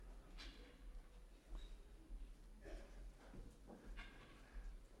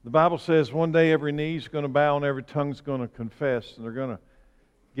The Bible says one day every knee is going to bow and every tongue is going to confess, and they're going to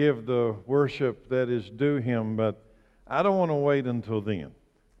give the worship that is due Him, but I don't want to wait until then.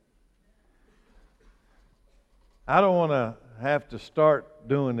 I don't want to have to start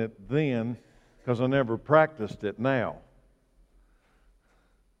doing it then because I never practiced it now.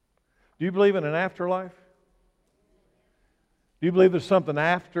 Do you believe in an afterlife? Do you believe there's something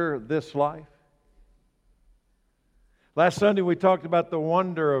after this life? Last Sunday we talked about the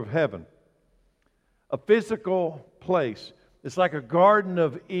wonder of heaven. A physical place. It's like a Garden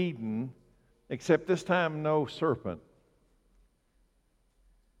of Eden, except this time no serpent.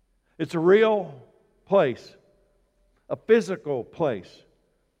 It's a real place. A physical place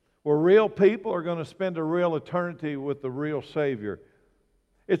where real people are going to spend a real eternity with the real Savior.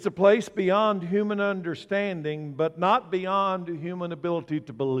 It's a place beyond human understanding, but not beyond human ability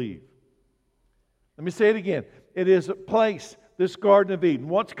to believe. Let me say it again. It is a place, this Garden of Eden.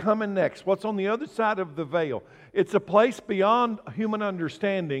 What's coming next? What's on the other side of the veil? It's a place beyond human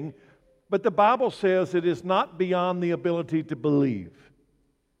understanding, but the Bible says it is not beyond the ability to believe.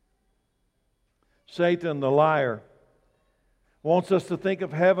 Satan, the liar, wants us to think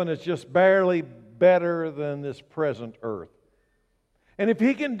of heaven as just barely better than this present earth. And if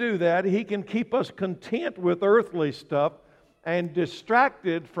he can do that, he can keep us content with earthly stuff and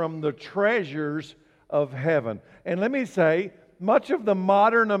distracted from the treasures of heaven. And let me say, much of the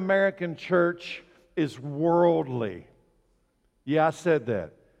modern American church is worldly. Yeah, I said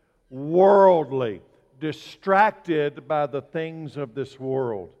that. Worldly. Distracted by the things of this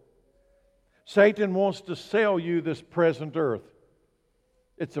world. Satan wants to sell you this present earth.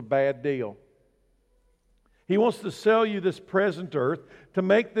 It's a bad deal. He wants to sell you this present earth to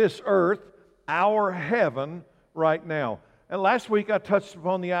make this earth our heaven right now. And last week I touched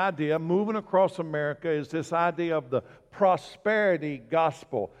upon the idea, moving across America, is this idea of the prosperity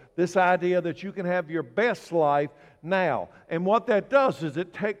gospel. This idea that you can have your best life now. And what that does is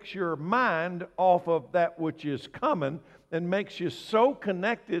it takes your mind off of that which is coming and makes you so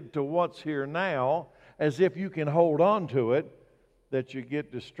connected to what's here now, as if you can hold on to it, that you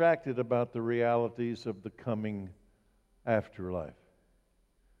get distracted about the realities of the coming afterlife.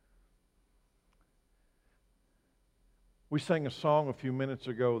 We sang a song a few minutes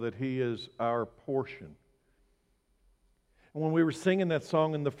ago that He is our portion. And when we were singing that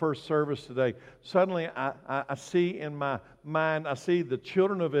song in the first service today, suddenly I see in my mind, I see the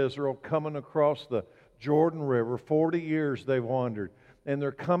children of Israel coming across the Jordan River. 40 years they've wandered. And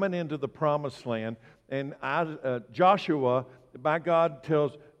they're coming into the promised land. And Joshua, God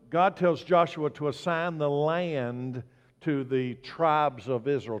tells Joshua to assign the land to the tribes of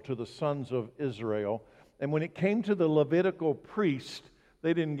Israel, to the sons of Israel. And when it came to the Levitical priest,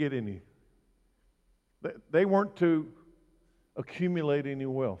 they didn't get any. They weren't to accumulate any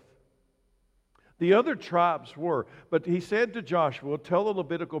wealth. The other tribes were. But he said to Joshua, tell the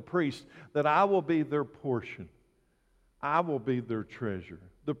Levitical priests that I will be their portion. I will be their treasure.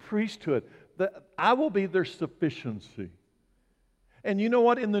 The priesthood, I will be their sufficiency. And you know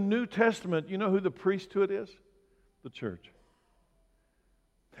what? In the New Testament, you know who the priesthood is? The church.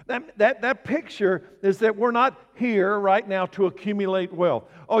 That picture is that we're not here right now to accumulate wealth.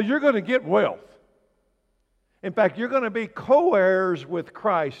 Oh, you're going to get wealth. In fact, you're going to be co-heirs with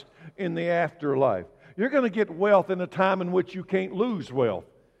Christ in the afterlife. You're going to get wealth in a time in which you can't lose wealth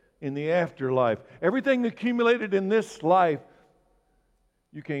in the afterlife. Everything accumulated in this life,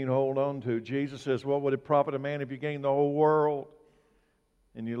 you can't hold on to. Jesus says, what would it profit a man if you gained the whole world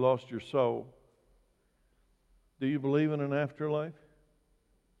and you lost your soul? Do you believe in an afterlife?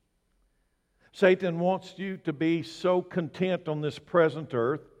 Satan wants you to be so content on this present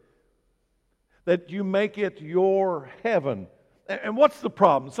earth that you make it your heaven. And what's the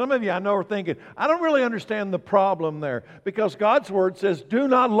problem? Some of you I know are thinking, I don't really understand the problem there. Because God's Word says, do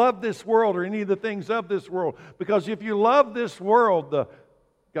not love this world or any of the things of this world. Because if you love this world,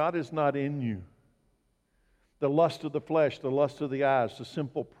 God is not in you. The lust of the flesh, the lust of the eyes, the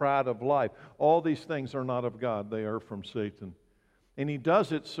simple pride of life, all these things are not of God. They are from Satan. And he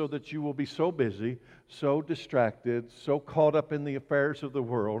does it so that you will be so busy, so distracted, so caught up in the affairs of the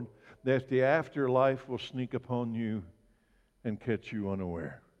world, that the afterlife will sneak upon you and catch you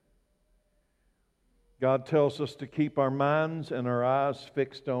unaware. God tells us to keep our minds and our eyes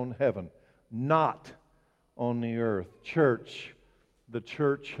fixed on heaven, not on the earth. Church, the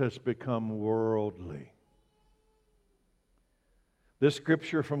church has become worldly. This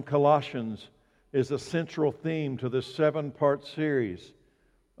scripture from Colossians is a central theme to this 7-part series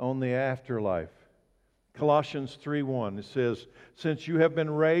on the afterlife. Colossians 3:1, it says, since you have been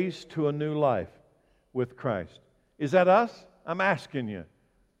raised to a new life with Christ. Is that us? I'm asking you.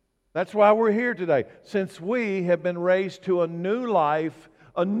 That's why we're here today. Since we have been raised to a new life,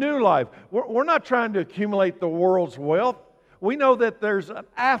 We're not trying to accumulate the world's wealth. We know that there's an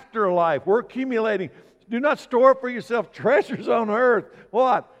afterlife. We're accumulating. Do not store up for yourself treasures on earth.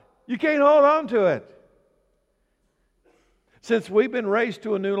 What? You can't hold on to it. Since we've been raised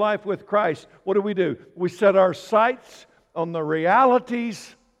to a new life with Christ, what do? We set our sights on the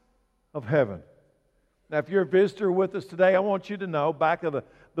realities of heaven. Now, if you're a visitor with us today, I want you to know, back of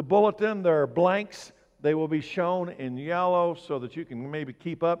the bulletin, there are blanks. They will be shown in yellow so that you can maybe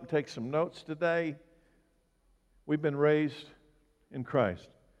keep up and take some notes today. We've been raised in Christ,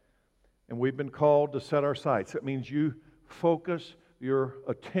 and we've been called to set our sights. That means you focus your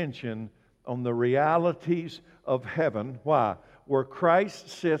attention on the realities of heaven. Why? Where Christ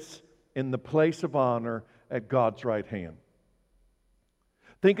sits in the place of honor at God's right hand.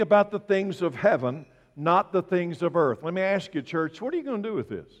 Think about the things of heaven, not the things of earth. Let me ask you, church, what are you going to do with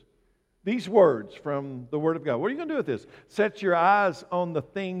this? These words from the Word of God. What are you going to do with this? Set your eyes on the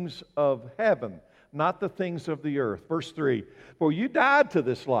things of heaven, not the things of the earth. Verse 3, for you died to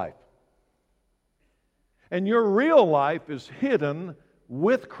this life, and your real life is hidden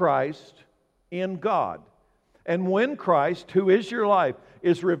with Christ in God. And when Christ, who is your life,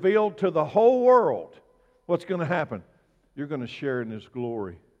 is revealed to the whole world, what's going to happen? You're going to share in His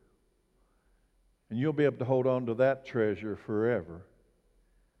glory. And you'll be able to hold on to that treasure forever.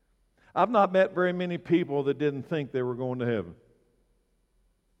 I've not met very many people that didn't think they were going to heaven.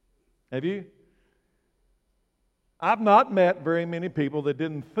 Have you? I've not met very many people that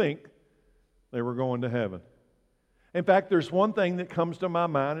didn't think they were going to heaven. In fact, there's one thing that comes to my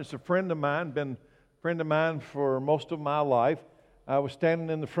mind. It's a friend of mine, been a friend of mine for most of my life. I was standing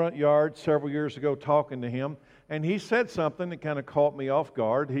in the front yard several years ago talking to him, and he said something that kind of caught me off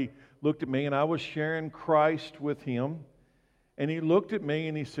guard. He looked at me, and I was sharing Christ with him. And he looked at me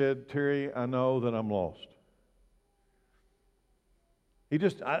and he said, Terry, I know that I'm lost.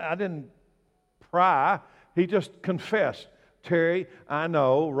 I didn't pry. He just confessed, Terry, I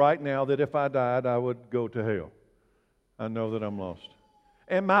know right now that if I died, I would go to hell. I know that I'm lost.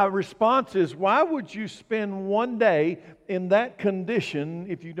 And my response is, why would you spend one day in that condition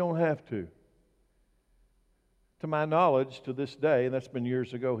if you don't have to? To my knowledge, to this day, and that's been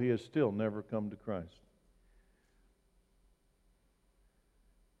years ago, he has still never come to Christ.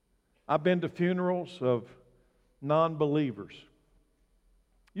 I've been to funerals of non-believers.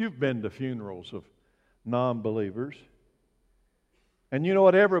 You've been to funerals of non-believers. And you know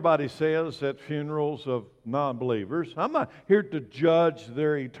what everybody says at funerals of non-believers? I'm not here to judge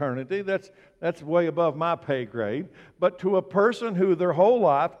their eternity. That's way above my pay grade. But to a person who their whole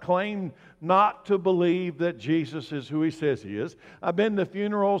life claimed not to believe that Jesus is who He says He is. I've been to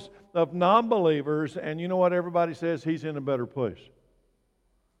funerals of non-believers, and you know what everybody says? He's in a better place.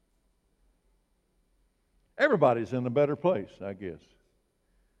 Everybody's in a better place, I guess.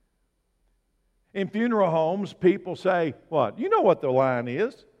 In funeral homes, people say, what? You know what the line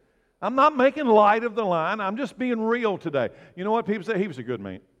is. I'm not making light of the line. I'm just being real today. You know what people say? He was a good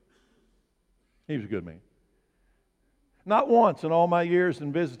man. He was a good man. Not once in all my years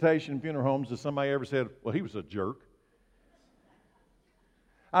in visitation in funeral homes has somebody ever said, well, he was a jerk.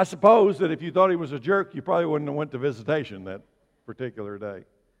 I suppose that if you thought he was a jerk, you probably wouldn't have went to visitation that particular day.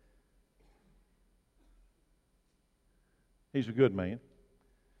 He's a good man.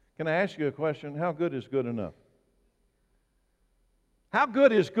 Can I ask you a question? How good is good enough? How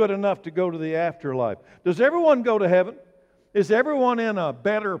good is good enough to go to the afterlife? Does everyone go to heaven? Is everyone in a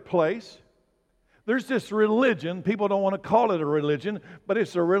better place? There's this religion, people don't want to call it a religion, but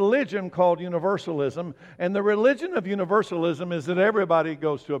it's a religion called universalism. And the religion of universalism is that everybody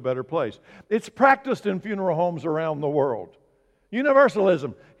goes to a better place. It's practiced in funeral homes around the world.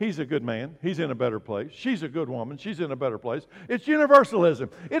 Universalism. He's a good man. He's in a better place. She's a good woman. She's in a better place. It's universalism.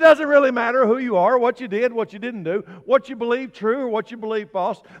 It doesn't really matter who you are, what you did, what you didn't do, what you believe true or what you believe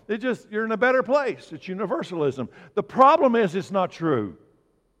false. You're in a better place. It's universalism. The problem is it's not true.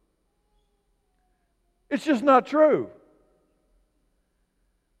 It's just not true.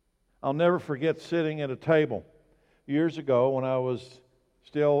 I'll never forget sitting at a table years ago when I was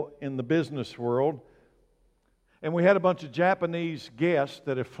still in the business world. And we had a bunch of Japanese guests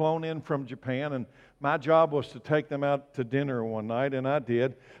that had flown in from Japan, and my job was to take them out to dinner one night, and I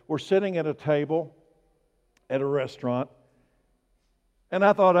did. We're sitting at a table at a restaurant, and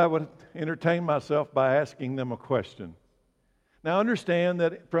I thought I would entertain myself by asking them a question. Now understand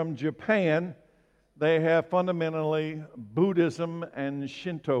that from Japan, they have fundamentally Buddhism and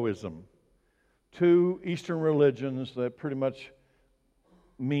Shintoism, two Eastern religions that pretty much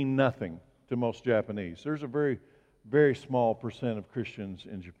mean nothing to most Japanese. There's a very small percent of Christians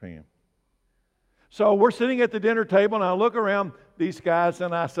in Japan. So we're sitting at the dinner table, and I look around these guys,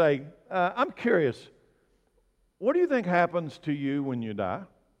 and I say, I'm curious, what do you think happens to you when you die?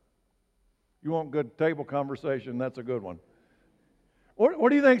 You want good table conversation? That's a good one. What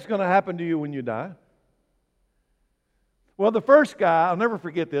do you think is going to happen to you when you die? Well, the first guy, I'll never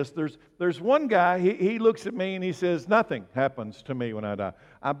forget this. There's one guy, he looks at me and he says, nothing happens to me when I die.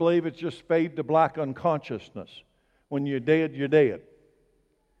 I believe it's just fade to black unconsciousness. When you're dead, you're dead.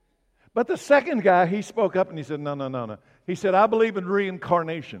 But the second guy, he spoke up and he said, no. He said, I believe in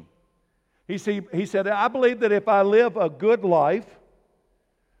reincarnation. He said, I believe that if I live a good life,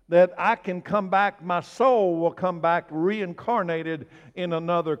 that I can come back, my soul will come back reincarnated in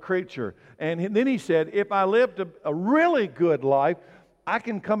another creature. And then he said, if I lived a really good life, I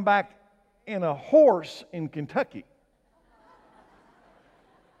can come back in a horse in Kentucky.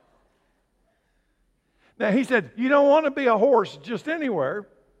 Now he said, you don't want to be a horse just anywhere,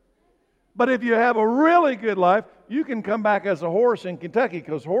 but if you have a really good life, you can come back as a horse in Kentucky,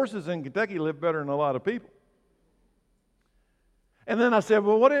 because horses in Kentucky live better than a lot of people. And then I said,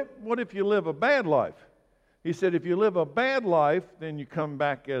 well, what if you live a bad life? He said, if you live a bad life, then you come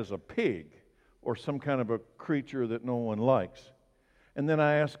back as a pig or some kind of a creature that no one likes. And then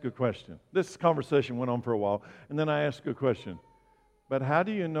I asked a question. This conversation went on for a while. And then I asked a question. But how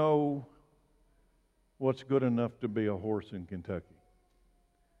do you know what's good enough to be a horse in Kentucky?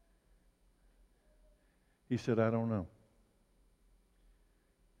 He said, I don't know.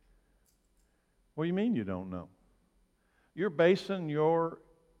 What do you mean you don't know? You're basing your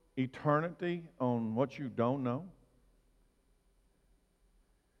eternity on what you don't know?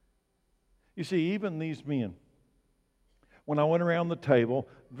 You see, even these men, when I went around the table,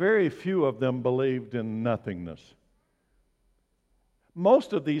 very few of them believed in nothingness.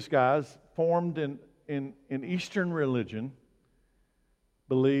 Most of these guys formed in Eastern religion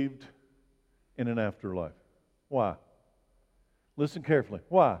believed in an afterlife. Why? Listen carefully.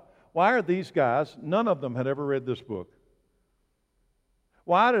 Why? Why are these guys, none of them had ever read this book.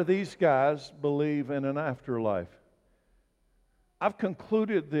 Why do these guys believe in an afterlife? I've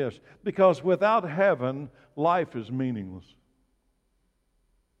concluded this, because without heaven, life is meaningless.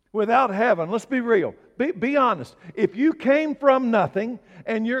 Without heaven, let's be real. Be honest. If you came from nothing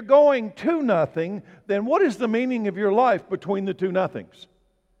and you're going to nothing, then what is the meaning of your life between the two nothings?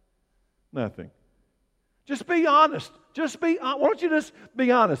 Nothing. Just be honest. Why don't you just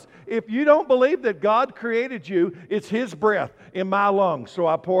be honest? If you don't believe that God created you, it's His breath in my lungs, so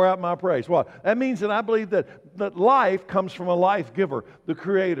I pour out my praise. Well, that means that I believe that life comes from a life giver, the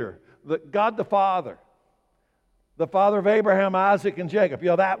Creator, God the Father of Abraham, Isaac, and Jacob.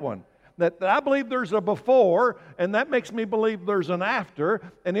 That one. That I believe there's a before, and that makes me believe there's an after.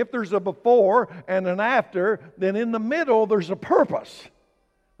 And if there's a before and an after, then in the middle there's a purpose.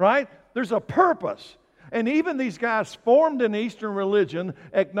 Right? There's a purpose. And even these guys formed in Eastern religion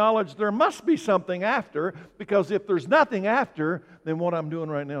acknowledge there must be something after, because if there's nothing after, then what I'm doing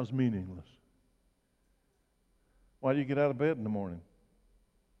right now is meaningless. Why do you get out of bed in the morning?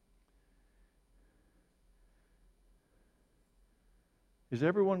 Is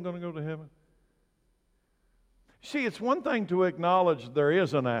everyone going to go to heaven? See, it's one thing to acknowledge there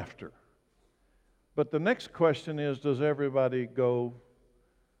is an after. But the next question is, does everybody go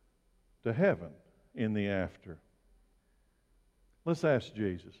to heaven in the after? Let's ask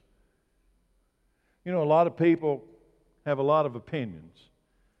Jesus. A lot of people have a lot of opinions.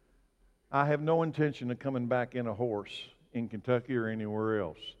 I have no intention of coming back in a horse in Kentucky or anywhere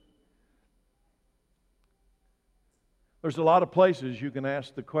else. There's a lot of places you can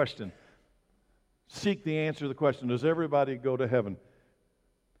ask the question, seek the answer to the question, does everybody go to heaven?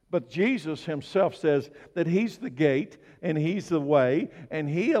 But Jesus Himself says that He's the gate and He's the way, and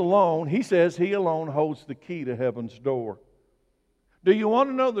He says He alone holds the key to heaven's door. Do you want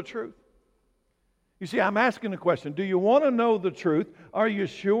to know the truth? You see, I'm asking the question, do you want to know the truth? Are you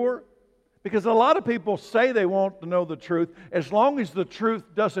sure? Because a lot of people say they want to know the truth as long as the truth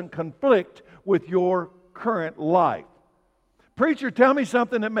doesn't conflict with your current life. Preacher, tell me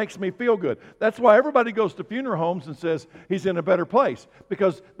something that makes me feel good. That's why everybody goes to funeral homes and says he's in a better place,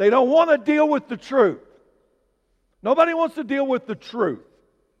 because they don't want to deal with the truth. Nobody wants to deal with the truth.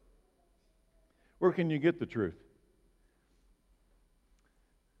 Where can you get the truth?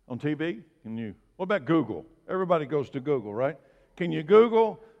 On TV? What about Google? Everybody goes to Google, right? Can you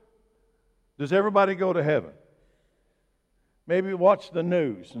Google, does everybody go to heaven? Maybe watch the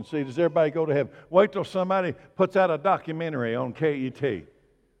news and see, does everybody go to heaven? Wait till somebody puts out a documentary on KET.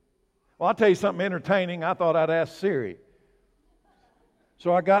 Well, I'll tell you something entertaining. I thought I'd ask Siri.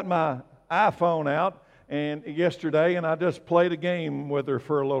 So I got my iPhone out, and yesterday, and I just played a game with her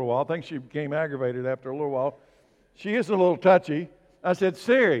for a little while. I think she became aggravated after a little while. She is a little touchy. I said,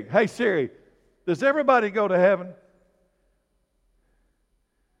 Siri, hey Siri, does everybody go to heaven?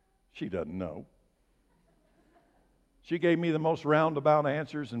 She doesn't know. She gave me the most roundabout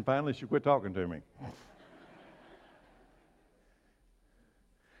answers, and finally she quit talking to me.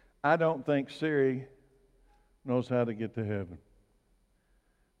 I don't think Siri knows how to get to heaven.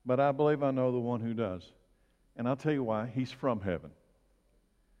 But I believe I know the one who does. And I'll tell you why. He's from heaven.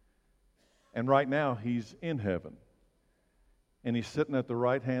 And right now, he's in heaven. And he's sitting at the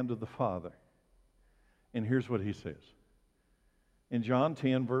right hand of the Father. And here's what he says. In John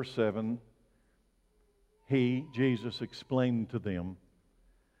 10, verse 7, he, Jesus, explained to them,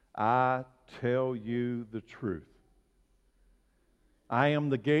 I tell you the truth. I am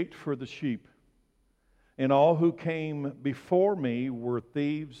the gate for the sheep. And all who came before me were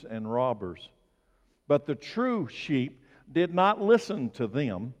thieves and robbers. But the true sheep did not listen to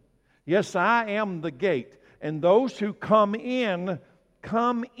them. Yes, I am the gate. And those who come in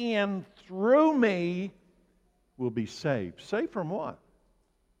through me will be saved. Saved from what?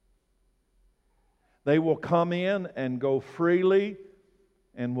 They will come in and go freely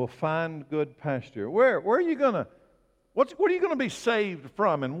and will find good pasture. Where are you going to... What are you going to be saved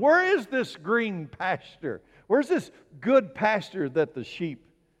from? And where is this green pasture? Where's this good pasture that the sheep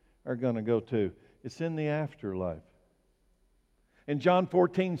are going to go to? It's in the afterlife. In John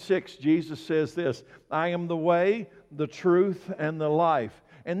 14:6, Jesus says this, I am the way, the truth, and the life.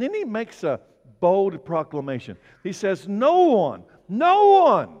 And then he makes a bold proclamation. He says, no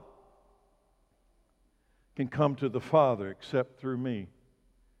one can come to the Father except through me.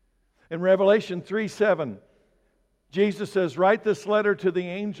 In Revelation 3:7, Jesus says, write this letter to the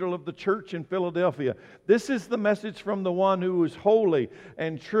angel of the church in Philadelphia. This is the message from the one who is holy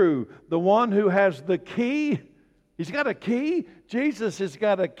and true, the one who has the key. He's got a key. Jesus has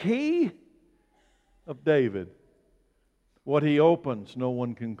got a key of David. What he opens, no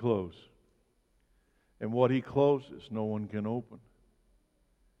one can close. And what he closes, no one can open.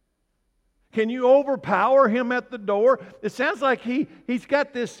 Can you overpower him at the door? It sounds like he's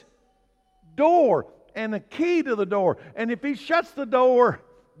got this door and a key to the door. And if he shuts the door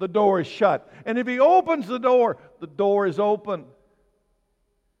is shut. And if he opens the door is open.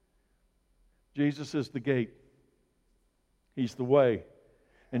 Jesus is the gate. He's the way.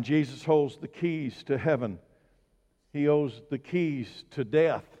 And Jesus holds the keys to heaven. He holds the keys to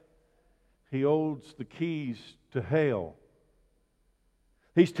death. He holds the keys to hell.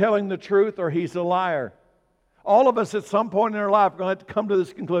 He's telling the truth or he's a liar. All of us at some point in our life are going to have to come to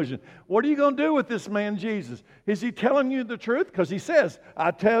this conclusion. What are you going to do with this man Jesus? Is he telling you the truth? Because he says, I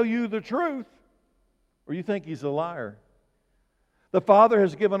tell you the truth. Or you think he's a liar? The Father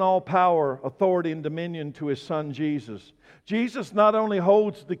has given all power, authority, and dominion to His Son Jesus. Jesus not only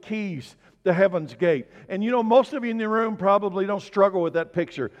holds the keys to heaven's gate, and you know, most of you in the room probably don't struggle with that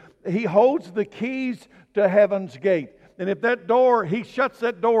picture. He holds the keys to heaven's gate. And if that door, He shuts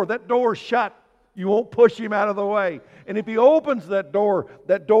that door is shut. You won't push Him out of the way. And if He opens that door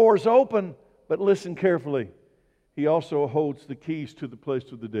is open. But listen carefully. He also holds the keys to the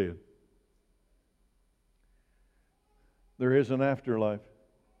place of the dead. There is an afterlife.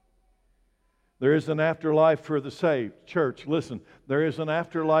 There is an afterlife for the saved. Church, listen. There is an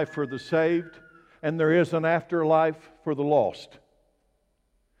afterlife for the saved, and there is an afterlife for the lost.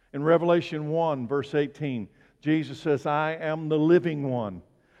 In Revelation 1, verse 18, Jesus says, I am the living one.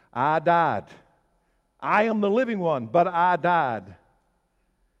 I died. I am the living one, but I died.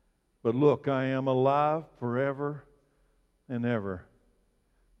 But look, I am alive forever and ever.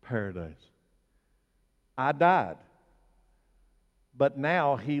 Paradise. I died. But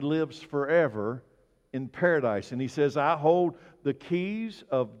now He lives forever in paradise. And He says, I hold the keys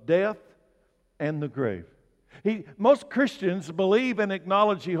of death and the grave. Most Christians believe and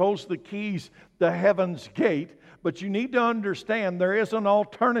acknowledge He holds the keys to heaven's gate. But you need to understand there is an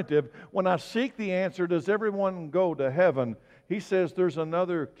alternative. When I seek the answer, does everyone go to heaven? He says there's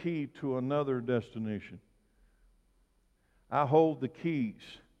another key to another destination. I hold the keys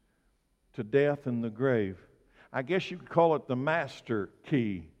to death and the grave. I guess you could call it the master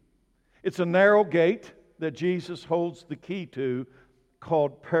key. It's a narrow gate that Jesus holds the key to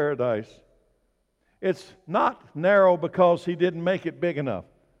called paradise. It's not narrow because He didn't make it big enough.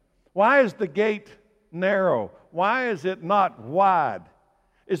 Why is the gate narrow? Why is it not wide?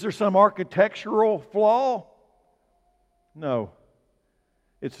 Is there some architectural flaw? No.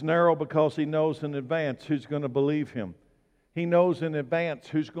 It's narrow because He knows in advance who's going to believe Him. He knows in advance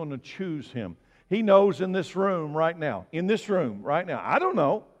who's going to choose Him. He knows in this room right now. I don't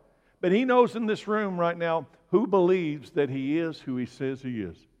know. But He knows in this room right now who believes that He is who He says He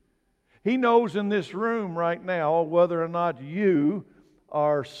is. He knows in this room right now whether or not you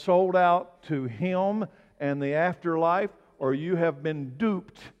are sold out to Him and the afterlife, or you have been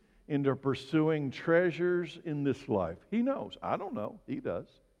duped into pursuing treasures in this life. He knows. I don't know. He does.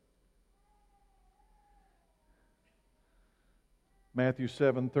 Matthew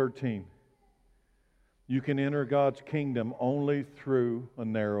 7:13. You can enter God's kingdom only through a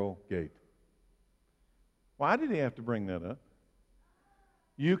narrow gate. Why did He have to bring that up?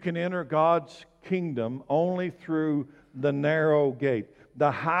 You can enter God's kingdom only through the narrow gate.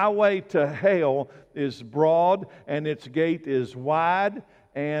 The highway to hell is broad and its gate is wide,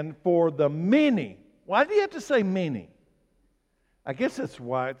 and for the many, why do you have to say many? I guess that's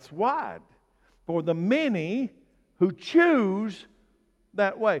why it's wide. For the many who choose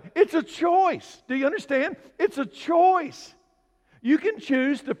that way. It's a choice. Do you understand? It's a choice. You can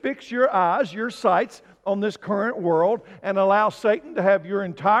choose to fix your eyes, your sights on this current world and allow Satan to have your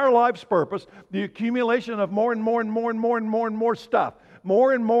entire life's purpose, the accumulation of more and more and more and more and more and more stuff,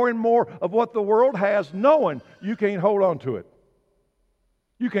 more and more and more of what the world has, knowing you can't hold on to it.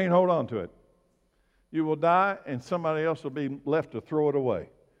 You can't hold on to it. You will die and somebody else will be left to throw it away.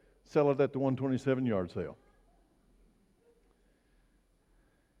 Sell it at the 127 yard sale.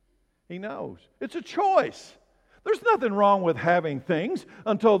 He knows. It's a choice. There's nothing wrong with having things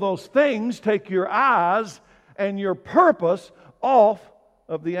until those things take your eyes and your purpose off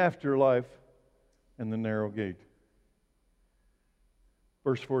of the afterlife and the narrow gate.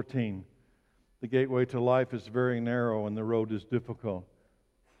 Verse 14, the gateway to life is very narrow and the road is difficult.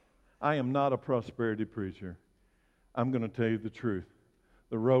 I am not a prosperity preacher. I'm going to tell you the truth.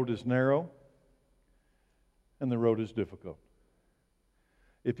 The road is narrow and the road is difficult.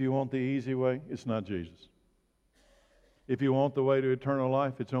 If you want the easy way, it's not Jesus. If you want the way to eternal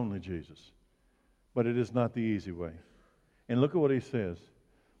life, it's only Jesus. But it is not the easy way. And look at what He says.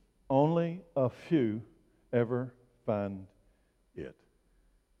 Only a few ever find it.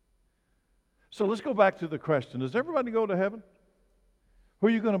 So let's go back to the question. Does everybody go to heaven? Who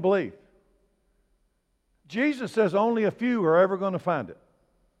are you going to believe? Jesus says only a few are ever going to find it.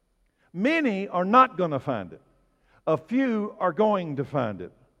 Many are not going to find it. A few are going to find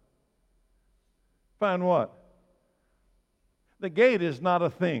it. Find what? The gate is not a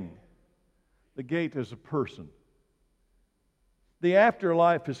thing. The gate is a person. The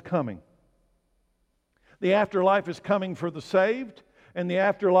afterlife is coming. The afterlife is coming for the saved, and the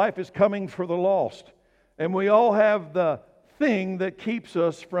afterlife is coming for the lost. And we all have the thing that keeps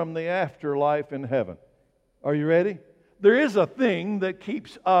us from the afterlife in heaven. Are you ready? There is a thing that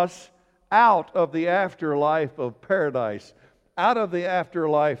keeps us out of the afterlife of paradise, out of the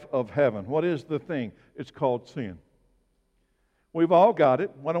afterlife of heaven. What is the thing? It's called sin. We've all got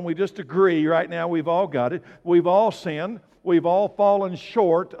it. Why don't we just agree right now? We've all got it. We've all sinned. We've all fallen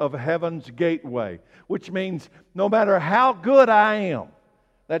short of heaven's gateway, which means no matter how good I am,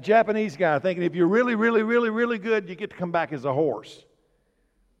 that Japanese guy thinking if you're really, really, really, really good, you get to come back as a horse.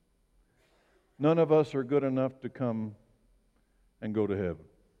 None of us are good enough to come and go to heaven.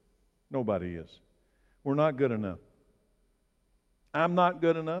 Nobody is. We're not good enough. I'm not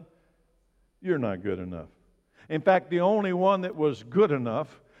good enough. You're not good enough. In fact, the only one that was good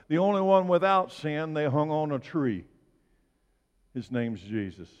enough, the only one without sin, they hung on a tree. His name's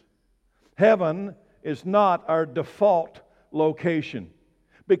Jesus. Heaven is not our default location.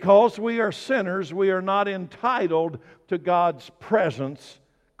 Because we are sinners, we are not entitled to God's presence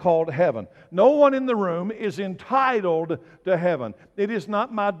called heaven. No one in the room is entitled to heaven. It is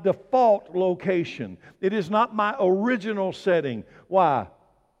not my default location. It is not my original setting. Why?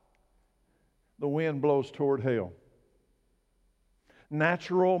 The wind blows toward hell.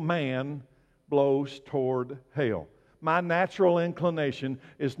 Natural man blows toward hell. My natural inclination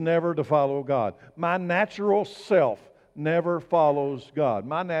is never to follow God. My natural self never follows God.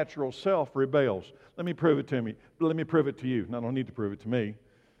 My natural self rebels. Let me prove it to me. Let me prove it to you. I don't need to prove it to me.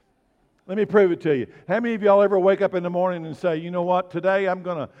 Let me prove it to you. How many of y'all ever wake up in the morning and say, you know what, today I'm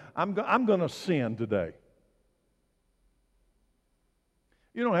gonna sin today?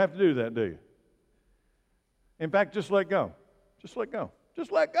 You don't have to do that, do you? In fact, just let go. Just let go.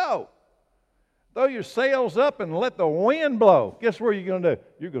 Just let go. Throw your sails up and let the wind blow. Guess what you're going to do?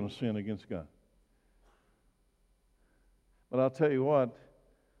 You're going to sin against God. But I'll tell you what,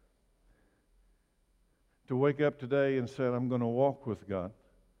 to wake up today and say, I'm going to walk with God,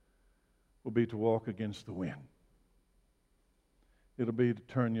 will be to walk against the wind. It'll be to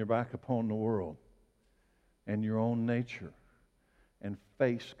turn your back upon the world and your own nature and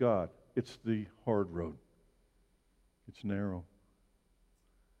face God. It's the hard road. It's narrow.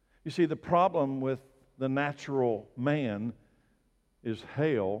 You see, the problem with the natural man is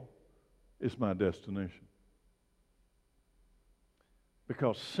hell is my destination.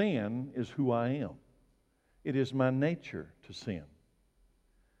 Because sin is who I am. It is my nature to sin.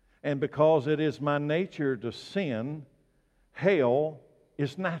 And because it is my nature to sin, hell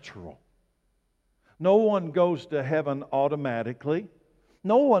is natural. No one goes to heaven automatically.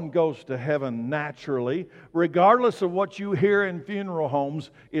 No one goes to heaven naturally. Regardless of what you hear in funeral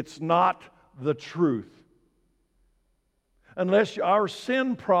homes, it's not the truth. Unless our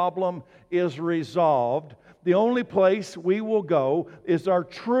sin problem is resolved, the only place we will go is our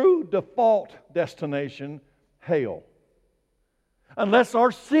true default destination, hell. Unless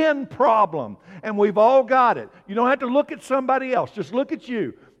our sin problem, and we've all got it. You don't have to look at somebody else, just look at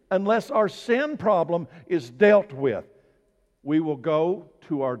you. Unless our sin problem is dealt with, we will go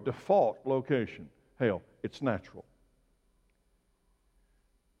to our default location, hell. It's natural.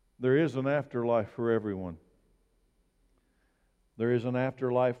 There is an afterlife for everyone. There is an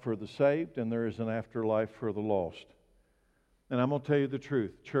afterlife for the saved, and there is an afterlife for the lost. And I'm going to tell you the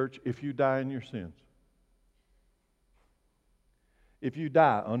truth, church, if you die in your sins, if you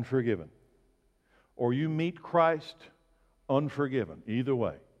die unforgiven, or you meet Christ unforgiven, either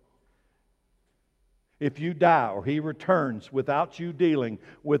way, if you die or He returns without you dealing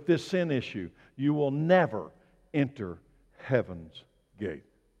with this sin issue, you will never enter heaven's gate.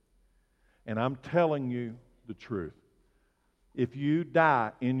 And I'm telling you the truth. If you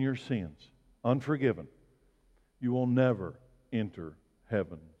die in your sins, unforgiven, you will never enter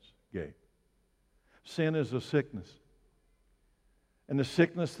heaven's gate. Sin is a sickness. And a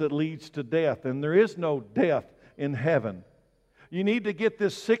sickness that leads to death. And there is no death in heaven. You need to get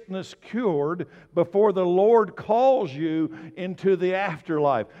this sickness cured before the Lord calls you into the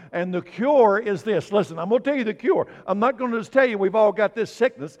afterlife. And the cure is this. Listen, I'm going to tell you the cure. I'm not going to just tell you we've all got this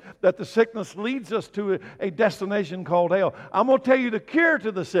sickness, that the sickness leads us to a destination called hell. I'm going to tell you the cure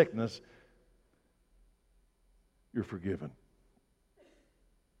to the sickness. You're forgiven.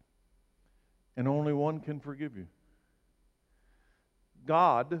 And only one can forgive you.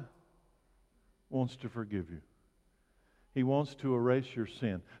 God wants to forgive you. He wants to erase your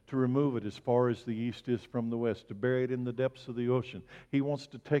sin, to remove it as far as the east is from the west, to bury it in the depths of the ocean. He wants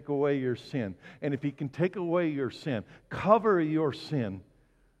to take away your sin. And if He can take away your sin, cover your sin,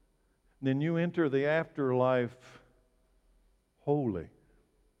 then you enter the afterlife holy,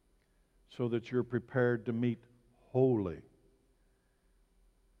 so that you're prepared to meet holy.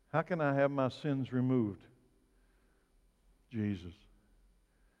 How can I have my sins removed? Jesus.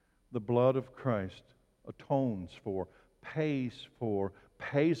 The blood of Christ atones for,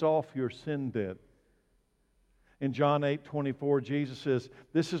 pays off your sin debt. In John 8:24, Jesus says,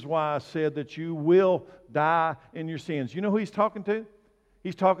 "This is why I said that you will die in your sins." You know who He's talking to?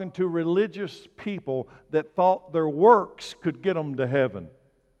 He's talking to religious people that thought their works could get them to heaven.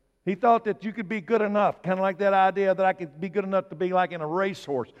 He thought that you could be good enough, kind of like that idea that I could be good enough to be like in a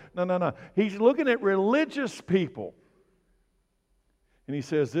racehorse. No. He's looking at religious people. And He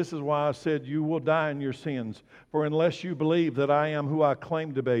says, "This is why I said you will die in your sins. For unless you believe that I am who I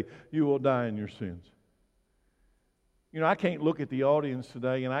claim to be, you will die in your sins." You know, I can't look at the audience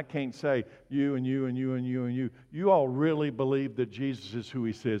today and I can't say, you and you and you and you and you. You all really believe that Jesus is who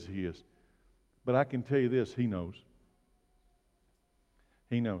He says He is. But I can tell you this, He knows.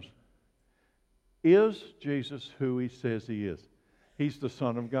 He knows. Is Jesus who He says He is? He's the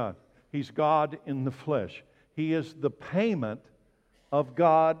Son of God. He's God in the flesh. He is the payment of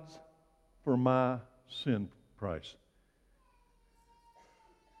God's for my sin price.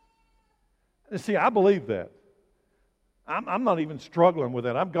 And see, I believe that. I'm not even struggling with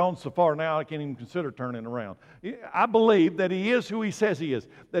that. I've gone so far now I can't even consider turning around. I believe that He is who He says He is.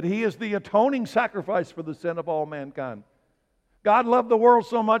 That He is the atoning sacrifice for the sin of all mankind. God loved the world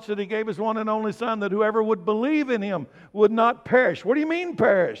so much that He gave His one and only Son, that whoever would believe in Him would not perish. What do you mean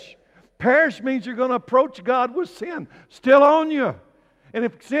perish? Perish means you're going to approach God with sin still on you. And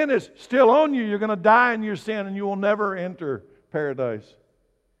if sin is still on you, you're going to die in your sin and you will never enter paradise.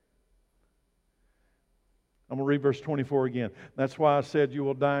 I'm going to read verse 24 again. "That's why I said you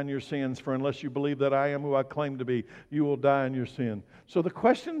will die in your sins, for unless you believe that I am who I claim to be, you will die in your sin." So the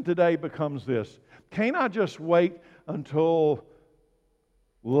question today becomes this: can't I just wait until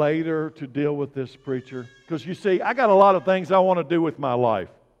later to deal with this, preacher? Because you see, I got a lot of things I want to do with my life,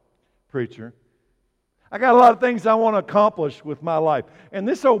 preacher. I got a lot of things I want to accomplish with my life. And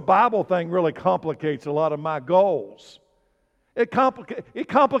this old Bible thing really complicates a lot of my goals. It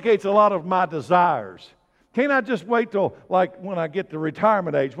complicates a lot of my desires. Can't I just wait till, like, when I get to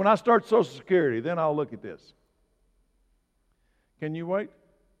retirement age, when I start Social Security, then I'll look at this? Can you wait?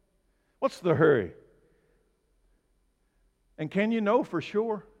 What's the hurry? And can you know for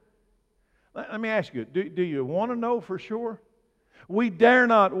sure? Let me ask you, do you want to know for sure? We dare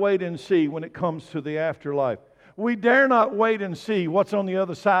not wait and see when it comes to the afterlife. We dare not wait and see what's on the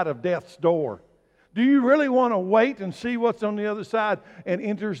other side of death's door. Do you really want to wait and see what's on the other side and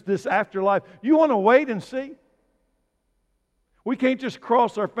enters this afterlife? You want to wait and see? We can't just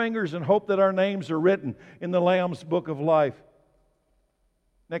cross our fingers and hope that our names are written in the Lamb's Book of Life.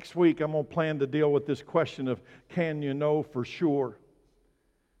 Next week, I'm going to plan to deal with this question of, can you know for sure?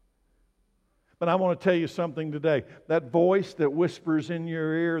 But I want to tell you something today. That voice that whispers in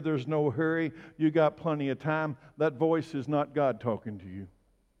your ear, there's no hurry, you got plenty of time, that voice is not God talking to you.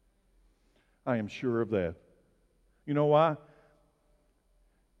 I am sure of that. You know why?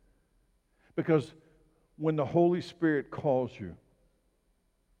 Because when the Holy Spirit calls you,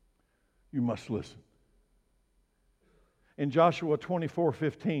 you must listen. In Joshua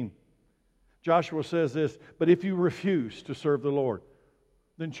 24:15, Joshua says this, but if you refuse to serve the Lord,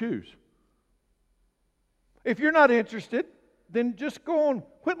 then choose. If you're not interested, then just go on.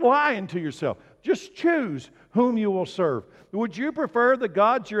 Quit lying to yourself. Just choose whom you will serve. Would you prefer the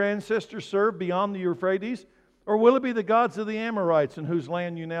gods your ancestors served beyond the Euphrates? Or will it be the gods of the Amorites in whose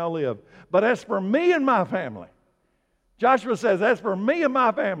land you now live? But as for me and my family, Joshua says, as for me and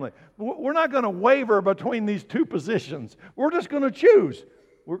my family, we're not going to waver between these two positions. We're just going to choose.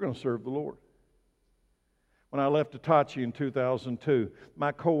 We're going to serve the Lord. When I left Hitachi in 2002,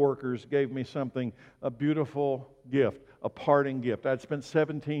 my coworkers gave me something, a beautiful gift, a parting gift. I'd spent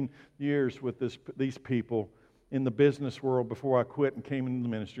 17 years with these people in the business world before I quit and came into the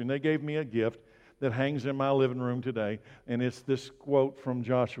ministry. And they gave me a gift that hangs in my living room today. And it's this quote from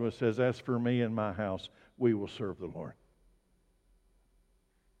Joshua. It says, as for me and my house, we will serve the Lord.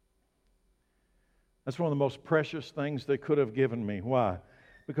 That's one of the most precious things they could have given me. Why?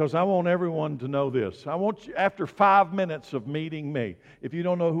 Because I want everyone to know this. I want you, after 5 minutes of meeting me, if you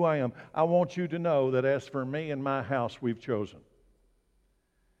don't know who I am, I want you to know that as for me and my house, we've chosen.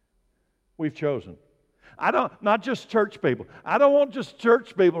 We've chosen. Not just church people. I don't want just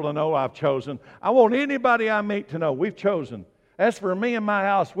church people to know I've chosen. I want anybody I meet to know we've chosen. As for me and my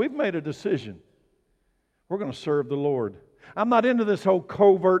house, we've made a decision. We're going to serve the Lord. I'm not into this whole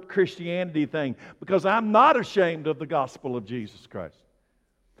covert Christianity thing because I'm not ashamed of the gospel of Jesus Christ.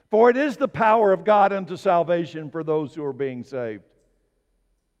 For it is the power of God unto salvation for those who are being saved.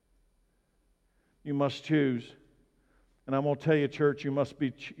 You must choose. And I'm going to tell you, church, you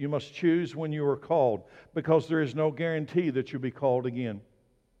must choose when you are called, because there is no guarantee that you'll be called again.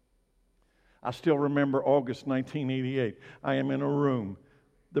 I still remember August 1988. I am in a room.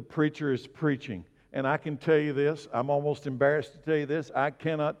 The preacher is preaching. And I can tell you this, I'm almost embarrassed to tell you this, I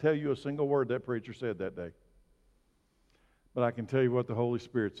cannot tell you a single word that preacher said that day. But I can tell you what the Holy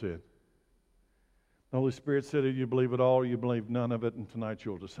Spirit said. The Holy Spirit said, you believe it all or you believe none of it, and tonight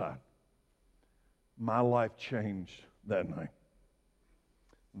you'll decide. My life changed that night.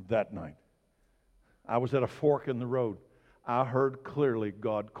 That night. I was at a fork in the road. I heard clearly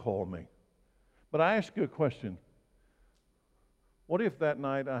God call me. But I ask you a question. What if that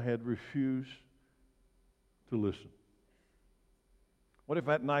night I had refused to listen? What if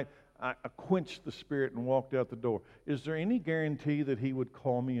that night I quenched the Spirit and walked out the door? Is there any guarantee that He would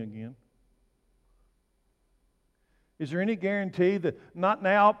call me again? Is there any guarantee that, not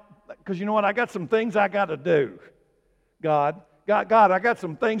now, because you know what, I got some things I got to do. God, I got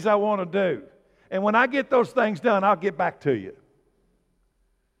some things I want to do. And when I get those things done, I'll get back to you.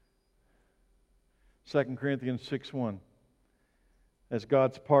 2 Corinthians 6:1. As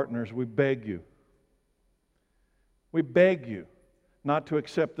God's partners, we beg you not to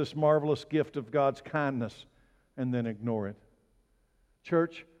accept this marvelous gift of God's kindness and then ignore it.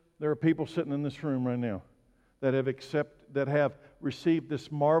 Church, there are people sitting in this room right now that have received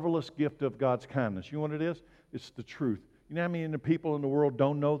this marvelous gift of God's kindness. You know what it is? It's the truth. You know how many people in the world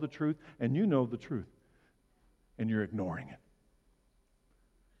don't know the truth? And you know the truth. And you're ignoring it.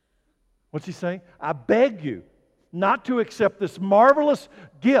 What's he saying? I beg you not to accept this marvelous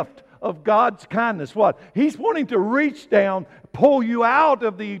gift of God's kindness. What? He's wanting to reach down, pull you out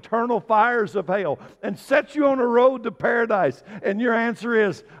of the eternal fires of hell and set you on a road to paradise. And your answer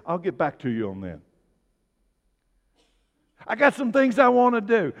is, I'll get back to you on that. I got some things I want to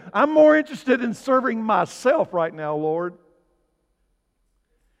do. I'm more interested in serving myself right now, Lord.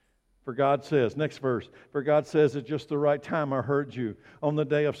 For God says, next verse, for God says, at just the right time I heard you. On the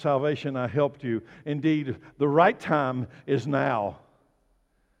day of salvation I helped you. Indeed, the right time is now.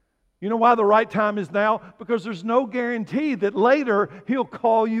 You know why the right time is now? Because there's no guarantee that later He'll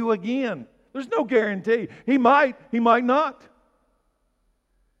call you again. There's no guarantee. He might not.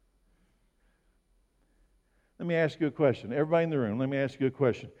 Let me ask you a question. Everybody in the room, let me ask you a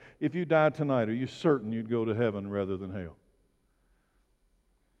question. If you died tonight, are you certain you'd go to heaven rather than hell?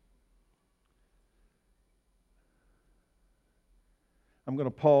 I'm going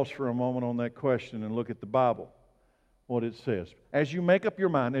to pause for a moment on that question and look at the Bible, what it says. As you make up your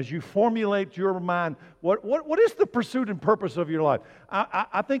mind, as you formulate your mind, what is the pursuit and purpose of your life?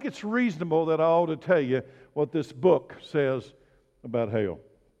 I think it's reasonable that I ought to tell you what this book says about hell.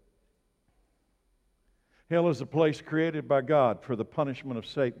 Hell is a place created by God for the punishment of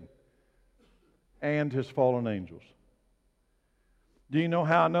Satan and his fallen angels. Do you know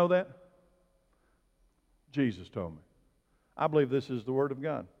how I know that? Jesus told me. I believe this is the Word of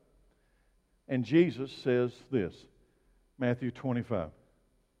God. And Jesus says this, Matthew 25.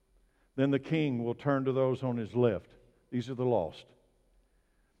 Then the king will turn to those on his left. These are the lost.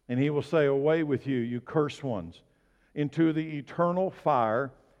 And he will say, away with you, you cursed ones, into the eternal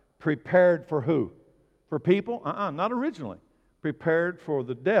fire prepared for who? For people? Not originally. Prepared for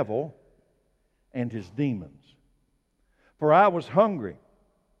the devil and his demons. For I was hungry,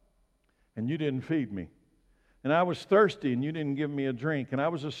 and you didn't feed me. And I was thirsty, and you didn't give me a drink. And I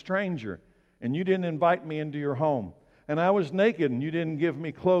was a stranger, and you didn't invite me into your home. And I was naked, and you didn't give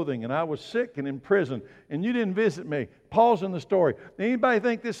me clothing. And I was sick and in prison, and you didn't visit me. Pause in the story. Anybody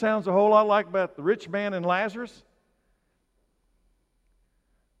think this sounds a whole lot like about the rich man and Lazarus?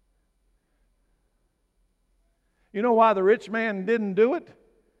 You know why the rich man didn't do it?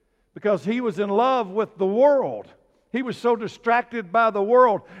 Because he was in love with the world. He was so distracted by the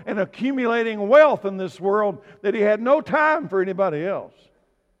world and accumulating wealth in this world that he had no time for anybody else.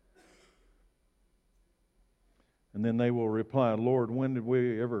 And then they will reply, Lord, when did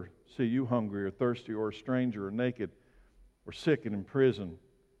we ever see you hungry or thirsty or a stranger or naked or sick and in prison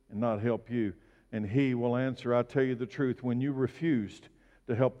and not help you? And he will answer, I tell you the truth, when you refused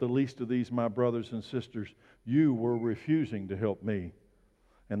to help the least of these, my brothers and sisters, you were refusing to help me.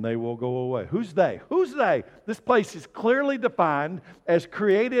 And they will go away. Who's they? Who's they? This place is clearly defined as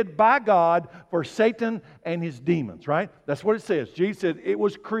created by God for Satan and his demons, right? That's what it says. Jesus said it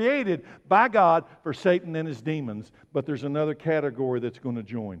was created by God for Satan and his demons. But there's another category that's going to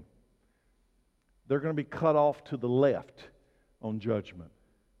join. They're going to be cut off to the left on judgment.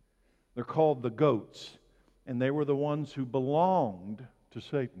 They're called the goats. And they were the ones who belonged to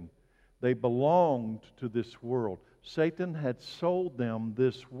Satan. They belonged to this world. Satan had sold them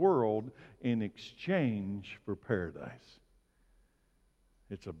this world in exchange for paradise.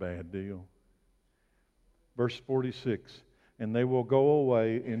 It's a bad deal. Verse 46, and they will go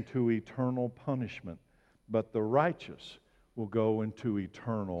away into eternal punishment, but the righteous will go into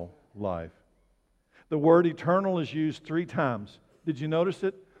eternal life. The word eternal is used 3 times. Did you notice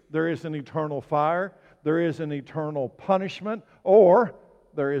it? There is an eternal fire, there is an eternal punishment, or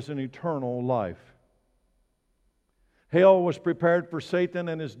there is an eternal life. Hell was prepared for Satan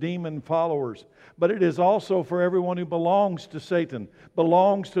and his demon followers, but it is also for everyone who belongs to Satan,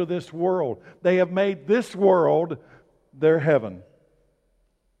 belongs to this world. They have made this world their heaven.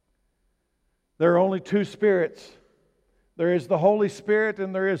 There are only 2 spirits. There is the Holy Spirit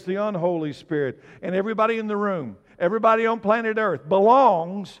and there is the unholy spirit. And everybody in the room, everybody on planet Earth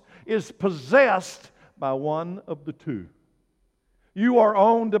is possessed by one of the 2. You are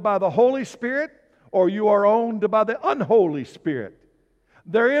owned by the Holy Spirit, or you are owned by the unholy spirit.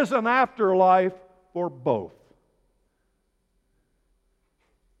 There is an afterlife for both.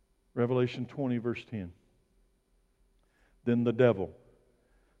 Revelation 20, verse 10. Then the devil,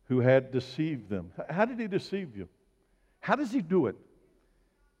 who had deceived them. How did he deceive you? How does he do it?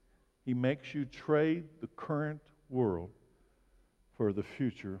 He makes you trade the current world for the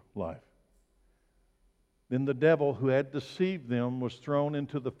future life. Then the devil who had deceived them was thrown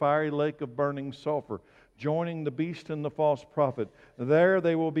into the fiery lake of burning sulfur, joining the beast and the false prophet. There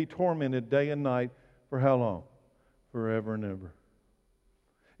they will be tormented day and night for how long? Forever and ever.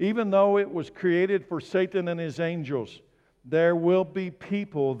 Even though it was created for Satan and his angels, there will be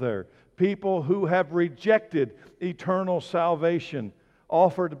people there. People who have rejected eternal salvation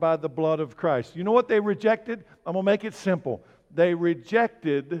offered by the blood of Christ. You know what they rejected? I'm going to make it simple. They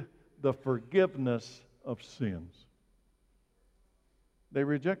rejected the forgiveness of sins. They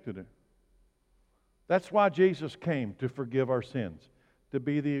rejected it. That's why Jesus came, to forgive our sins, to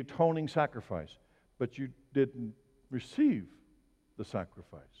be the atoning sacrifice. But you didn't receive the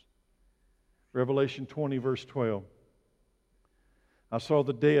sacrifice. Revelation 20, verse 12. I saw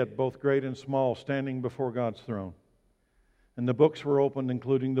the dead, both great and small, standing before God's throne. And the books were opened,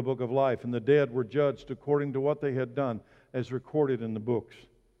 including the book of life. And the dead were judged according to what they had done, as recorded in the books.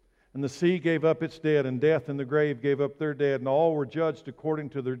 And the sea gave up its dead, and death and the grave gave up their dead, and all were judged according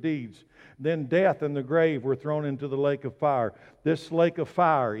to their deeds. Then death and the grave were thrown into the lake of fire. This lake of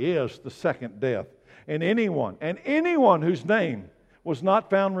fire is the second death. And anyone whose name was not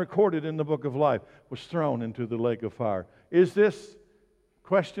found recorded in the book of life was thrown into the lake of fire. Is this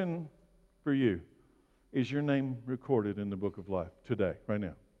question for you? Is your name recorded in the book of life today, right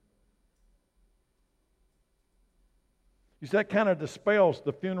now? You see, that kind of dispels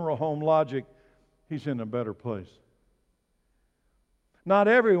the funeral home logic. He's in a better place. Not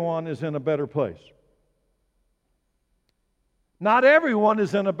everyone is in a better place. Not everyone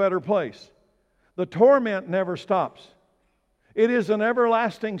is in a better place. The torment never stops. It is an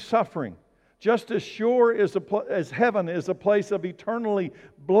everlasting suffering. Just as sure as heaven is a place of eternally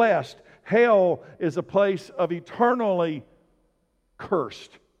blessed, hell is a place of eternally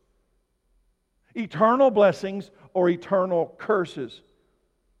cursed. Eternal blessings or eternal curses.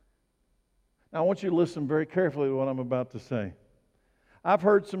 Now I want you to listen very carefully to what I'm about to say. I've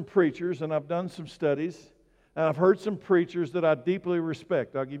heard some preachers, and I've done some studies, and I've heard some preachers that I deeply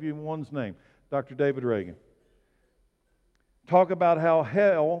respect. I'll give you one's name, Dr. David Reagan. Talk about how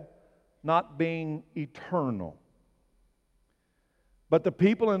hell not being eternal. But the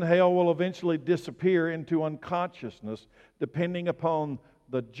people in hell will eventually disappear into unconsciousness depending upon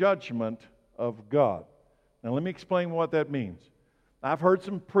the judgment of God. Now let me explain what that means. I've heard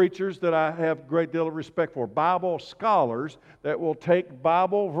some preachers that I have a great deal of respect for, Bible scholars that will take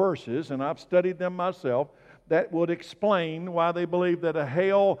Bible verses, and I've studied them myself, that would explain why they believe that a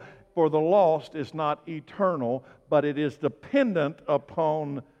hell for the lost is not eternal, but it is dependent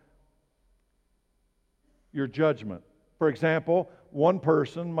upon your judgment. For example, one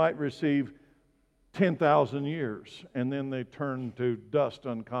person might receive 10,000 years and then they turn to dust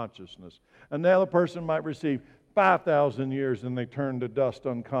unconsciousness. Another person might receive 5,000 years and they turn to dust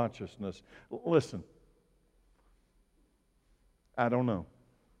unconsciousness. Listen, I don't know.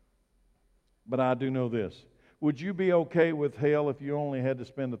 But I do know this. Would you be okay with hell if you only had to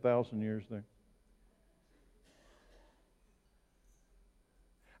spend 1,000 years there?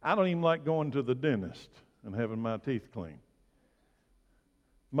 I don't even like going to the dentist and having my teeth cleaned.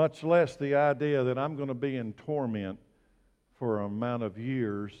 Much less the idea that I'm going to be in torment for an amount of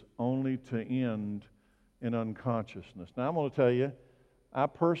years only to end in unconsciousness. Now I'm going to tell you, I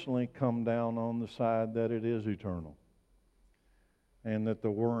personally come down on the side that it is eternal and that the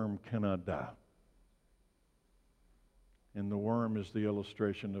worm cannot die. And the worm is the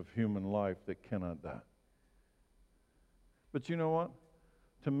illustration of human life that cannot die. But you know what?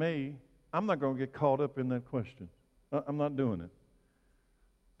 To me, I'm not going to get caught up in that question. I'm not doing it.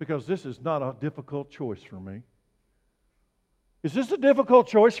 Because this is not a difficult choice for me. Is this a difficult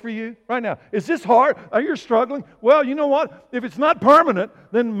choice for you right now? Is this hard? Are you struggling? Well, you know what? If it's not permanent,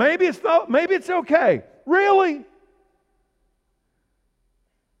 then maybe it's okay. Really?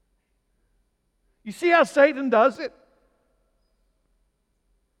 You see how Satan does it?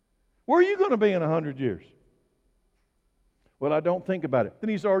 Where are you going to be in 100 years? Well, I don't think about it.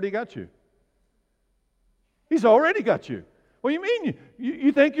 Then he's already got you. He's already got you. What do you mean?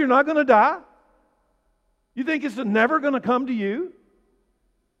 You think you're not going to die? You think it's never going to come to you?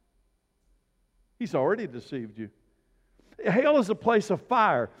 He's already deceived you. Hell is a place of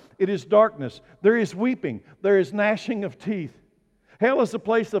fire. It is darkness. There is weeping. There is gnashing of teeth. Hell is a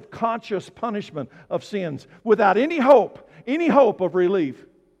place of conscious punishment of sins without any hope of relief.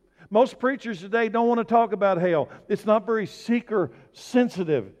 Most preachers today don't want to talk about hell. It's not very seeker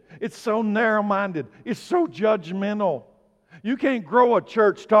sensitive. It's so narrow-minded. It's so judgmental. You can't grow a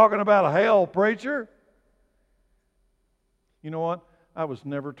church talking about hell, preacher. You know what? I was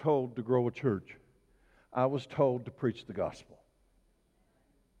never told to grow a church. I was told to preach the gospel.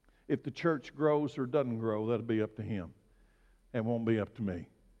 If the church grows or doesn't grow, that'll be up to him. It won't be up to me.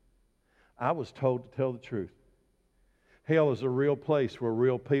 I was told to tell the truth. Hell is a real place where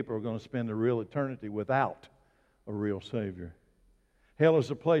real people are going to spend a real eternity without a real Savior. Hell is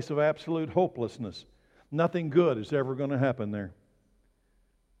a place of absolute hopelessness. Nothing good is ever going to happen there.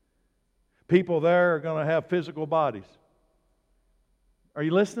 People there are going to have physical bodies. Are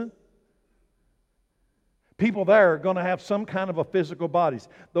you listening? People there are going to have some kind of a physical bodies.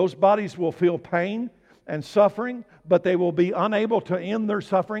 Those bodies will feel pain and suffering, but they will be unable to end their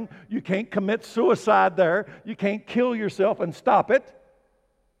suffering. You can't commit suicide there. You can't kill yourself and stop it.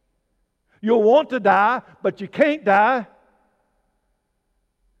 You'll want to die, but you can't die.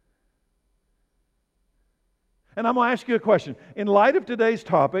 And I'm going to ask you a question. In light of today's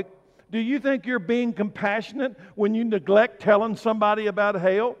topic, do you think you're being compassionate when you neglect telling somebody about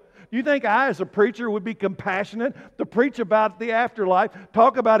hell? You think I, as a preacher, would be compassionate to preach about the afterlife,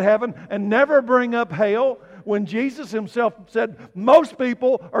 talk about heaven, and never bring up hell when Jesus Himself said most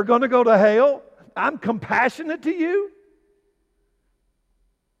people are going to go to hell? I'm compassionate to you?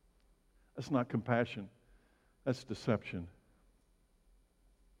 That's not compassion. That's deception.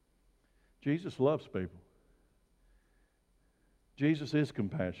 Jesus loves people. Jesus is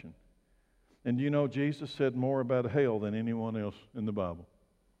compassion. And you know, Jesus said more about hell than anyone else in the Bible.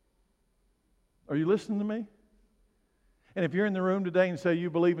 Are you listening to me? And if you're in the room today and say you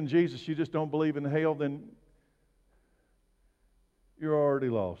believe in Jesus, you just don't believe in hell, then you're already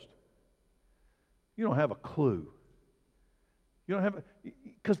lost. You don't have a clue. You don't have,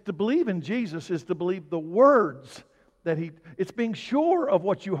 because to believe in Jesus is to believe the words that it's being sure of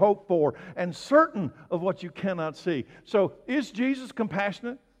what you hope for and certain of what you cannot see. So, is Jesus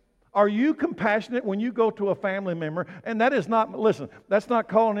compassionate? Are you compassionate when you go to a family member? And that is not, listen, that's not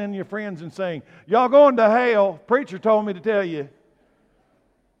calling in your friends and saying, y'all going to hell, preacher told me to tell you.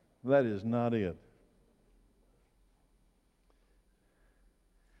 That is not it.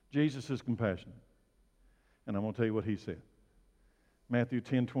 Jesus is compassionate. And I'm going to tell you what He said. Matthew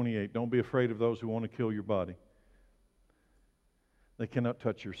 10:28, don't be afraid of those who want to kill your body. They cannot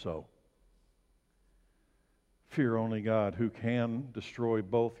touch your soul. Fear only God, who can destroy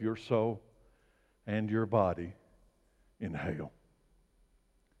both your soul and your body in hell.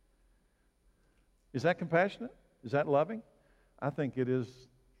 Is that compassionate? Is that loving? I think it is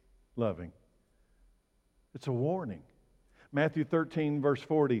loving. It's a warning. Matthew 13, verse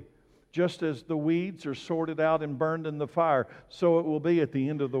 40, just as the weeds are sorted out and burned in the fire, so it will be at the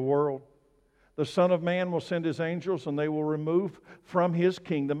end of the world. The Son of Man will send His angels, and they will remove from His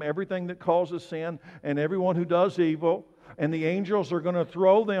kingdom everything that causes sin and everyone who does evil. And the angels are going to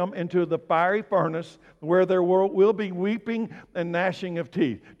throw them into the fiery furnace where there will be weeping and gnashing of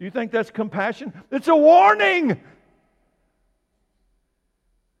teeth. Do you think that's compassion? It's a warning.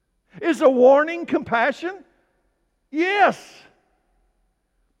 Is a warning compassion? Yes.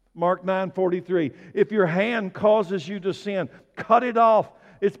 Mark 9:43. If your hand causes you to sin, cut it off.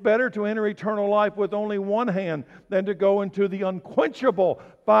 It's better to enter eternal life with only one hand than to go into the unquenchable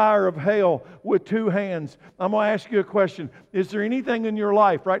fire of hell with two hands. I'm going to ask you a question. Is there anything in your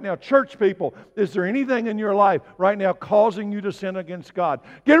life right now, church people, is there anything in your life right now causing you to sin against God?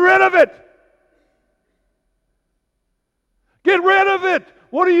 Get rid of it! Get rid of it!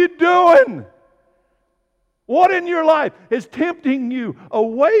 What are you doing? What in your life is tempting you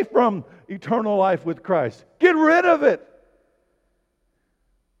away from eternal life with Christ? Get rid of it!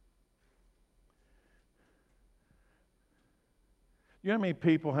 You know how many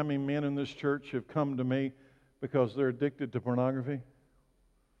people, how many men in this church have come to me because they're addicted to pornography?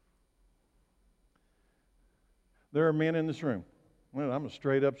 There are men in this room. Well, I'm a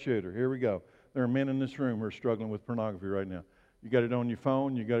straight up shooter. Here we go. There are men in this room who are struggling with pornography right now. You got it on your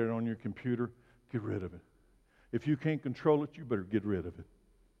phone, you got it on your computer. Get rid of it. If you can't control it, you better get rid of it.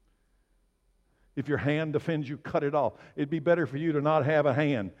 If your hand offends you, cut it off. It'd be better for you to not have a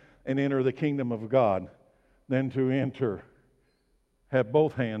hand and enter the kingdom of God than to have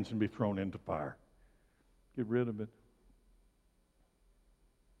both hands and be thrown into fire. Get rid of it.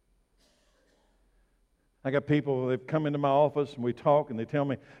 I got people, they've come into my office and we talk and they tell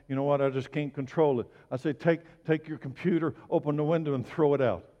me, you know what, I just can't control it. I say, take your computer, open the window and throw it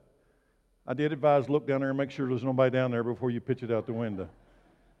out. I did advise, look down there and make sure there's nobody down there before you pitch it out the window.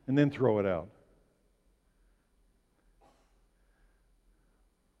 And then throw it out.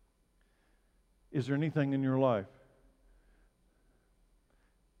 Is there anything in your life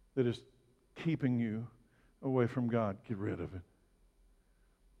that is keeping you away from God? Get rid of it.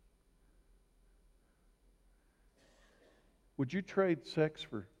 Would you trade sex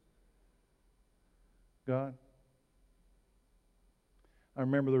for God? I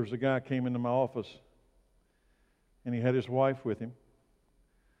remember there was a guy came into my office and he had his wife with him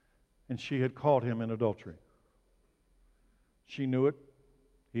and she had caught him in adultery. She knew it.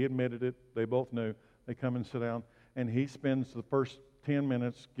 He admitted it. They both knew. They come and sit down and he spends the first 10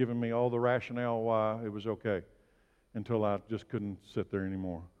 minutes giving me all the rationale why it was okay until I just couldn't sit there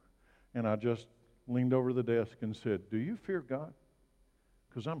anymore. And I just leaned over the desk and said, do you fear God?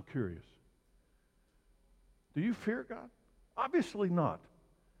 Because I'm curious. Do you fear God? Obviously not.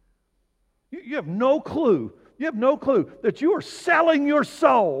 You have no clue. You have no clue that you are selling your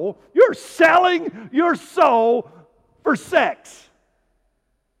soul. You're selling your soul for sex.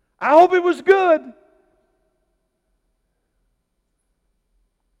 I hope it was good.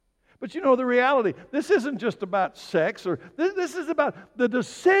 But you know the reality, this isn't just about sex, or this is about the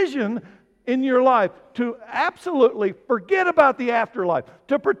decision in your life to absolutely forget about the afterlife,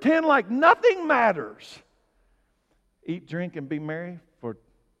 to pretend like nothing matters. Eat, drink, and be merry, for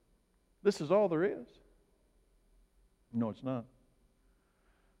this is all there is. No, it's not.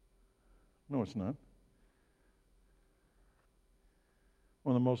 No, it's not.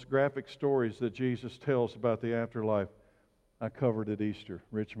 One of the most graphic stories that Jesus tells about the afterlife, I covered at Easter,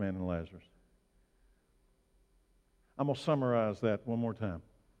 rich man and Lazarus. I'm going to summarize that one more time.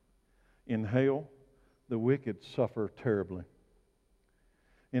 In hell, the wicked suffer terribly.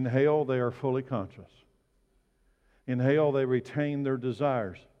 In hell, they are fully conscious. In hell, they retain their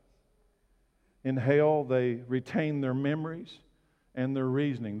desires. In hell, they retain their memories and their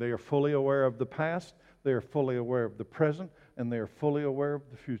reasoning. They are fully aware of the past, they are fully aware of the present, and they are fully aware of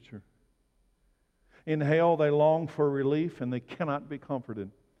the future. In hell, they long for relief and they cannot be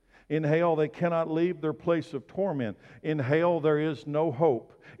comforted. In hell, they cannot leave their place of torment. In hell, there is no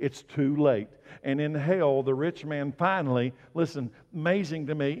hope. It's too late. And in hell, the rich man finally, listen, amazing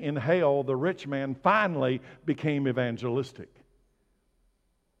to me, in hell, the rich man finally became evangelistic.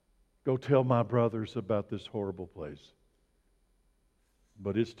 Go tell my brothers about this horrible place.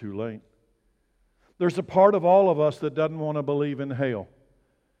 But it's too late. There's a part of all of us that doesn't want to believe in hell.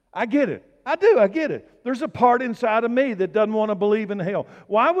 I get it. I do. I get it. There's a part inside of me that doesn't want to believe in hell.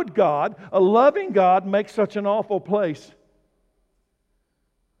 Why would God, a loving God, make such an awful place?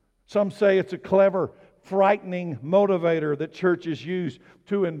 Some say it's a clever, frightening motivator that churches use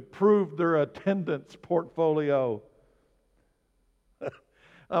to improve their attendance portfolio.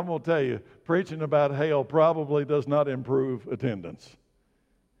 I'm going to tell you, preaching about hell probably does not improve attendance.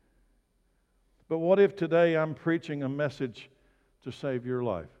 But what if today I'm preaching a message to save your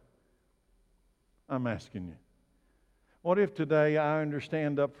life? I'm asking you. What if today I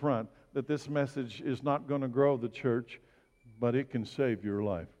understand up front that this message is not going to grow the church, but it can save your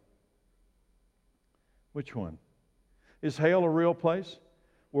life? Which one? Is hell a real place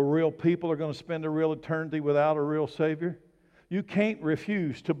where real people are going to spend a real eternity without a real Savior? You can't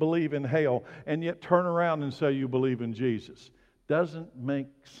refuse to believe in hell and yet turn around and say you believe in Jesus. Doesn't make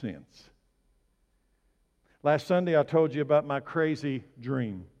sense. Last Sunday I told you about my crazy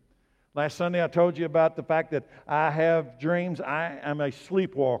dream. Last Sunday I told you about the fact that I have dreams. I am a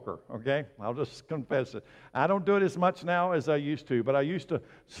sleepwalker, okay? I'll just confess it. I don't do it as much now as I used to, but I used to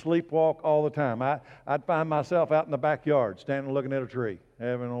sleepwalk all the time. I'd find myself out in the backyard, standing looking at a tree.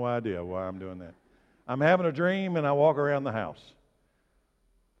 Having no idea why I'm doing that. I'm having a dream and I walk around the house.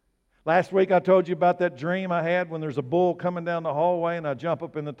 Last week I told you about that dream I had when there's a bull coming down the hallway and I jump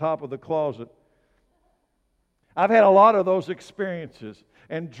up in the top of the closet. I've had a lot of those experiences.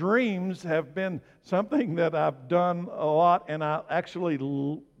 And dreams have been something that I've done a lot, and I actually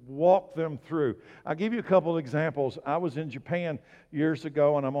walk them through. I'll give you a couple of examples. I was in Japan years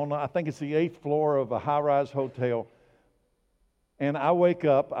ago, and I'm on, I think it's the 8th floor of a high-rise hotel. And I wake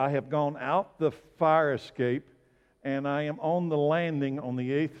up, I have gone out the fire escape, and I am on the landing on the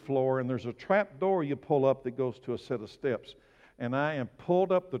 8th floor, and there's a trap door you pull up that goes to a set of steps. And I am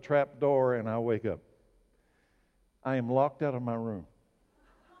pulled up the trap door, and I wake up. I am locked out of my room.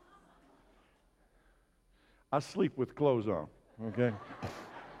 I sleep with clothes on, okay?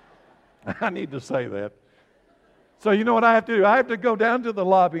 I need to say that. So you know what I have to do? I have to go down to the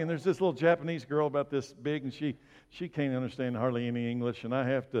lobby, and there's this little Japanese girl about this big, and she can't understand hardly any English, and I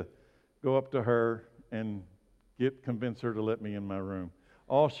have to go up to her and convince her to let me in my room.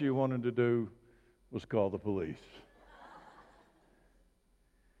 All she wanted to do was call the police.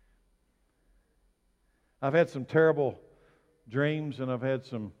 I've had some terrible dreams, and I've had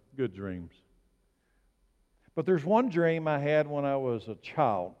some good dreams. But there's one dream I had when I was a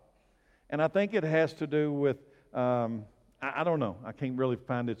child, and I think it has to do with, I don't know, I can't really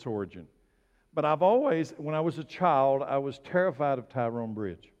find its origin. But I've always, when I was a child, I was terrified of Tyrone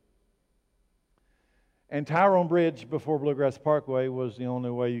Bridge. And Tyrone Bridge before Bluegrass Parkway was the only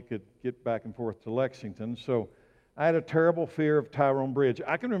way you could get back and forth to Lexington. So I had a terrible fear of Tyrone Bridge.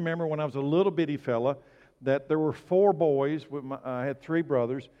 I can remember when I was a little bitty fella that there were 4 boys. I had 3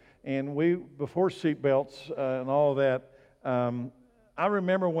 brothers. And we, before seatbelts and all of that, I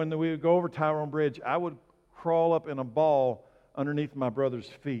remember when we would go over Tyrone Bridge, I would crawl up in a ball underneath my brother's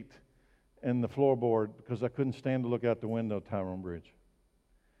feet in the floorboard because I couldn't stand to look out the window of Tyrone Bridge.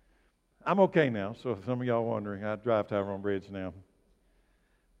 I'm okay now, so if some of y'all are wondering, I drive Tyrone Bridge now.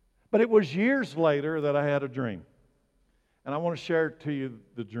 But it was years later that I had a dream. And I want to share to you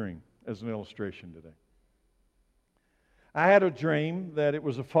the dream as an illustration today. I had a dream that it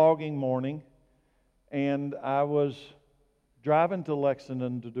was a fogging morning, and I was driving to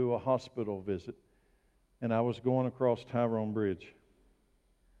Lexington to do a hospital visit, and I was going across Tyrone Bridge.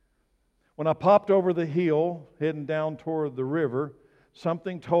 When I popped over the hill, heading down toward the river,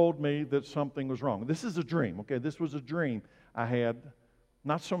 something told me that something was wrong. This is a dream, okay? This was a dream I had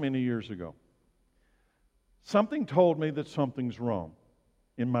not so many years ago. Something told me that something's wrong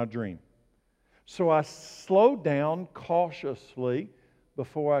in my dream. So I slowed down cautiously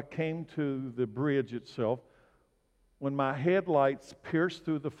before I came to the bridge itself, when my headlights pierced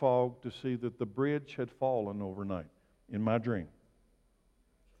through the fog to see that the bridge had fallen overnight in my dream.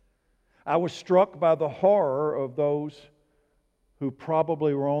 I was struck by the horror of those who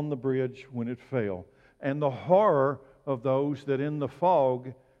probably were on the bridge when it fell, and the horror of those that in the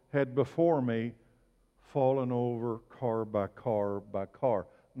fog had before me fallen over car by car by car,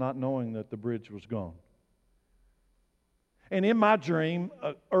 not knowing that the bridge was gone. And in my dream,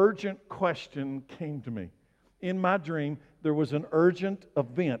 an urgent question came to me. In my dream, there was an urgent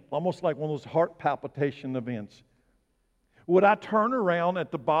event, almost like one of those heart palpitation events. Would I turn around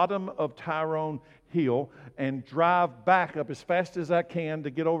at the bottom of Tyrone Hill and drive back up as fast as I can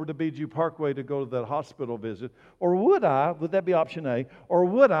to get over to Bijou Parkway to go to that hospital visit? Or would that be option A, or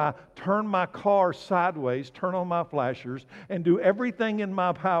would I turn my car sideways, turn on my flashers, and do everything in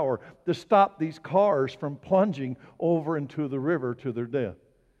my power to stop these cars from plunging over into the river to their death?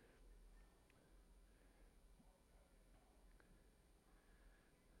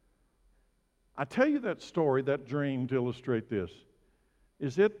 I tell you that story, that dream, to illustrate this.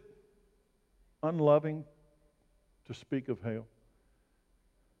 Is it unloving to speak of hell?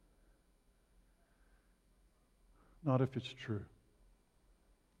 Not if it's true.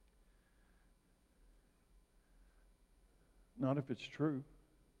 Not if it's true.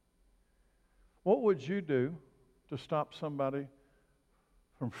 What would you do to stop somebody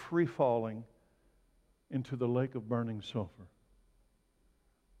from free falling into the lake of burning sulfur?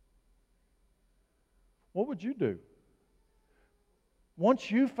 What would you do?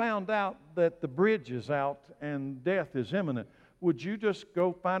 Once you found out that the bridge is out and death is imminent, would you just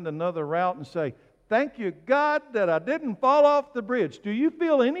go find another route and say, "Thank you, God, that I didn't fall off the bridge"? Do you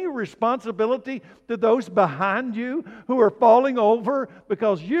feel any responsibility to those behind you who are falling over?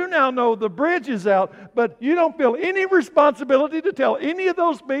 Because you now know the bridge is out, but you don't feel any responsibility to tell any of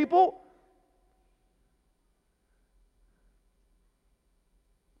those people?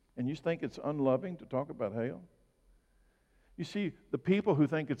 And you think it's unloving to talk about hell? You see, the people who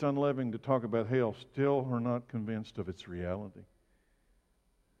think it's unloving to talk about hell still are not convinced of its reality.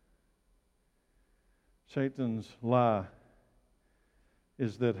 Satan's lie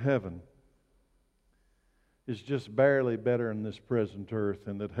is that heaven is just barely better than this present earth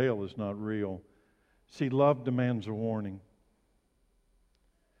and that hell is not real. See, love demands a warning.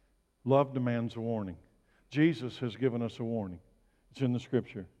 Love demands a warning. Jesus has given us a warning. It's in the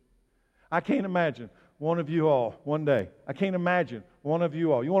Scripture. I can't imagine one of you all one day. I can't imagine one of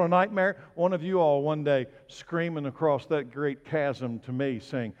you all. You want a nightmare? One of you all one day screaming across that great chasm to me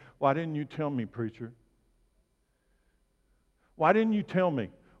saying, "Why didn't you tell me, preacher? Why didn't you tell me?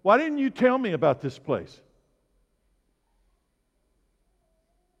 Why didn't you tell me about this place?"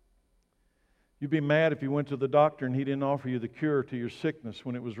 You'd be mad if you went to the doctor and he didn't offer you the cure to your sickness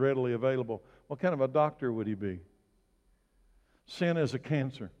when it was readily available. What kind of a doctor would he be? Sin is a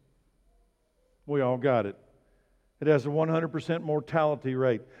cancer. We all got it. It has a 100% mortality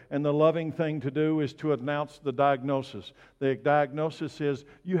rate. And the loving thing to do is to announce the diagnosis. The diagnosis is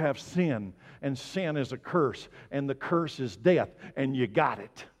you have sin, and sin is a curse, and the curse is death, and you got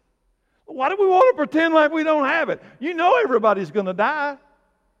it. Why do we want to pretend like we don't have it? You know everybody's going to die.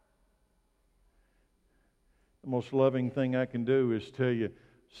 The most loving thing I can do is tell you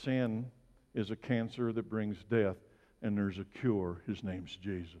sin is a cancer that brings death, and there's a cure. His name's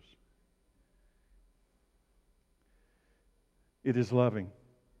Jesus. It is loving.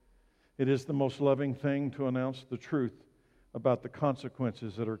 It is the most loving thing to announce the truth about the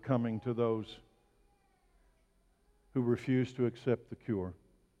consequences that are coming to those who refuse to accept the cure.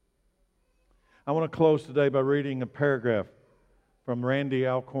 I want to close today by reading a paragraph from Randy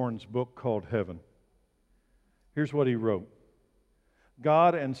Alcorn's book called Heaven. Here's what he wrote.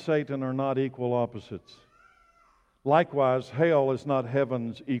 God and Satan are not equal opposites. Likewise, hell is not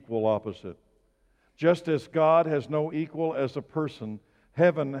heaven's equal opposite. Just as God has no equal as a person,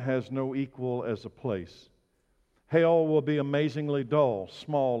 heaven has no equal as a place. Hell will be amazingly dull,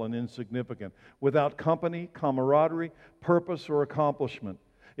 small, and insignificant, without company, camaraderie, purpose, or accomplishment.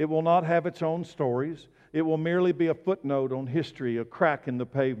 It will not have its own stories. It will merely be a footnote on history, a crack in the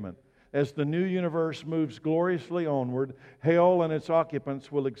pavement. As the new universe moves gloriously onward, hell and its occupants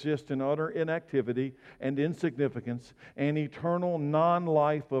will exist in utter inactivity and insignificance, an eternal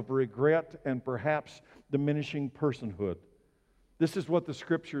non-life of regret and perhaps diminishing personhood. This is what the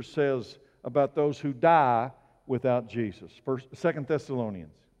Scripture says about those who die without Jesus. 2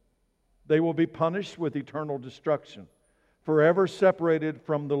 Thessalonians. They will be punished with eternal destruction, forever separated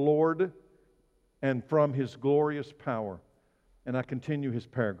from the Lord and from His glorious power. And I continue his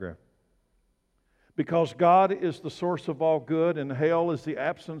paragraph. Because God is the source of all good and hell is the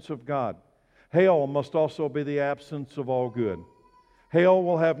absence of God, hell must also be the absence of all good. Hell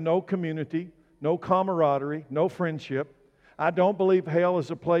will have no community, no camaraderie, no friendship. I don't believe hell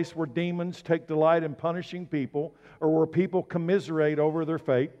is a place where demons take delight in punishing people or where people commiserate over their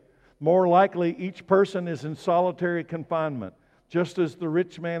fate. More likely, each person is in solitary confinement, just as the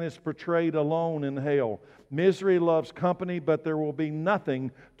rich man is portrayed alone in hell. Misery loves company, but there will be nothing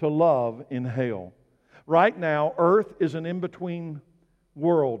to love in hell. Right now, earth is an in-between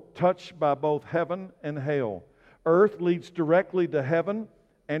world, touched by both heaven and hell. Earth leads directly to heaven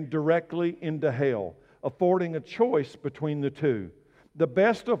and directly into hell, affording a choice between the two. The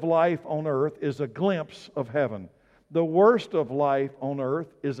best of life on earth is a glimpse of heaven. The worst of life on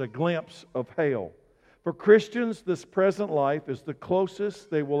earth is a glimpse of hell. For Christians, this present life is the closest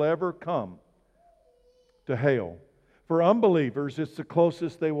they will ever come to hell. For unbelievers, it's the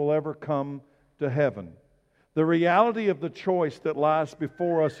closest they will ever come to heaven. The reality of the choice that lies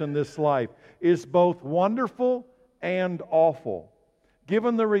before us in this life is both wonderful and awful.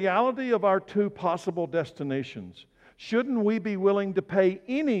 Given the reality of our two possible destinations, shouldn't we be willing to pay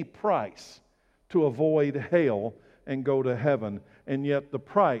any price to avoid hell and go to heaven? And yet the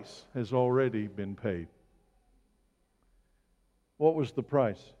price has already been paid. What was the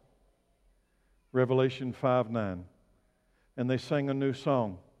price? Revelation 5:9. And they sang a new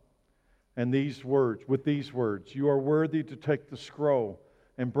song. And with these words, you are worthy to take the scroll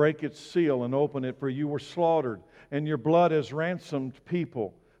and break its seal and open it, for you were slaughtered, and your blood has ransomed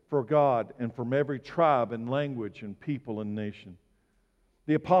people for God and from every tribe and language and people and nation.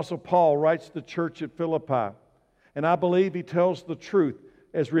 The Apostle Paul writes to the church at Philippi, and I believe he tells the truth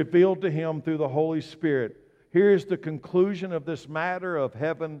as revealed to him through the Holy Spirit. Here is the conclusion of this matter of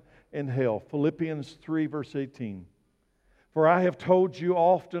heaven and hell. Philippians 3 verse 18. For I have told you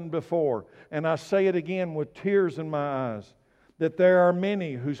often before, and I say it again with tears in my eyes, that there are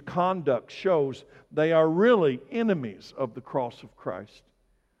many whose conduct shows they are really enemies of the cross of Christ.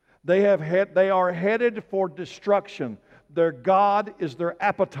 They are headed for destruction. Their God is their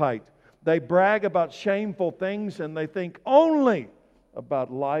appetite. They brag about shameful things and they think only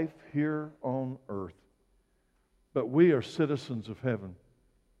about life here on earth. But we are citizens of heaven,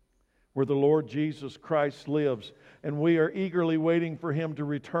 where the Lord Jesus Christ lives, and we are eagerly waiting for Him to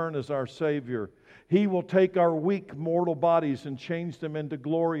return as our Savior. He will take our weak mortal bodies and change them into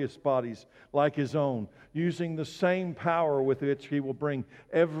glorious bodies like His own, using the same power with which He will bring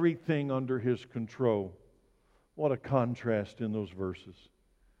everything under His control. What a contrast in those verses.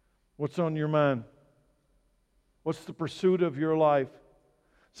 What's on your mind? What's the pursuit of your life?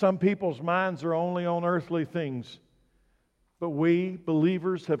 Some people's minds are only on earthly things. But we,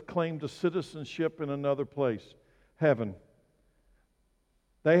 believers, have claimed a citizenship in another place, heaven.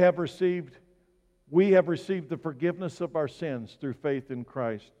 We have received the forgiveness of our sins through faith in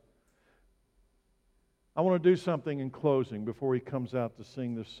Christ. I want to do something in closing before he comes out to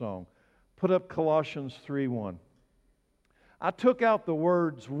sing this song. Put up Colossians 3:1. I took out the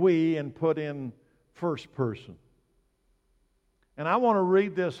words we and put in first person. And I want to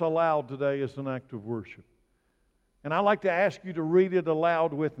read this aloud today as an act of worship. And I'd like to ask you to read it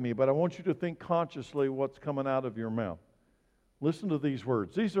aloud with me, but I want you to think consciously what's coming out of your mouth. Listen to these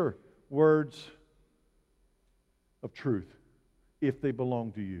words. These are words of truth, if they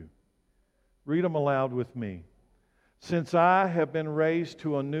belong to you. Read them aloud with me. Since I have been raised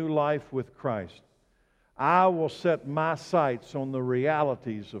to a new life with Christ, I will set my sights on the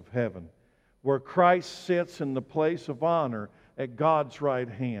realities of heaven, where Christ sits in the place of honor at God's right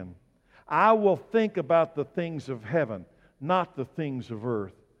hand. I will think about the things of heaven, not the things of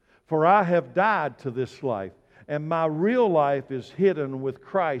earth. For I have died to this life, and my real life is hidden with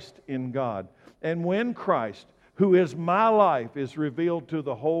Christ in God. And when Christ, who is my life, is revealed to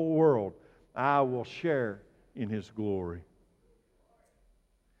the whole world, I will share in His glory.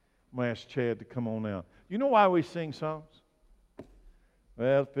 I'm going to ask Chad to come on out. You know why we sing songs?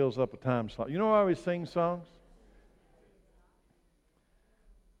 Well, it fills up a time slot. You know why we sing songs?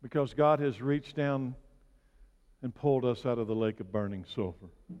 Because God has reached down and pulled us out of the lake of burning sulfur.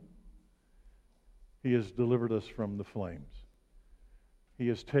 He has delivered us from the flames. He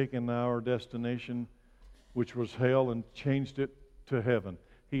has taken our destination, which was hell, and changed it to heaven.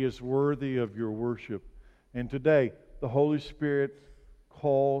 He is worthy of your worship. And today, the Holy Spirit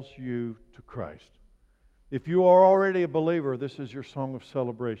calls you to Christ. If you are already a believer, this is your song of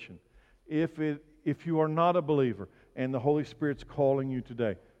celebration. if you are not a believer and the Holy Spirit's calling you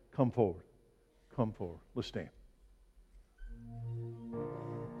today, come forward. Come forward. Let's stand.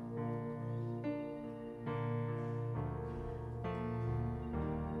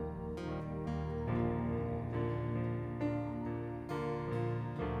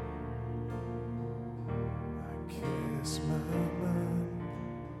 Cast my mind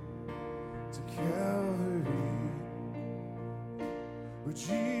to Calvary, where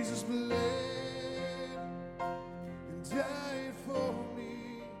Jesus bled and died.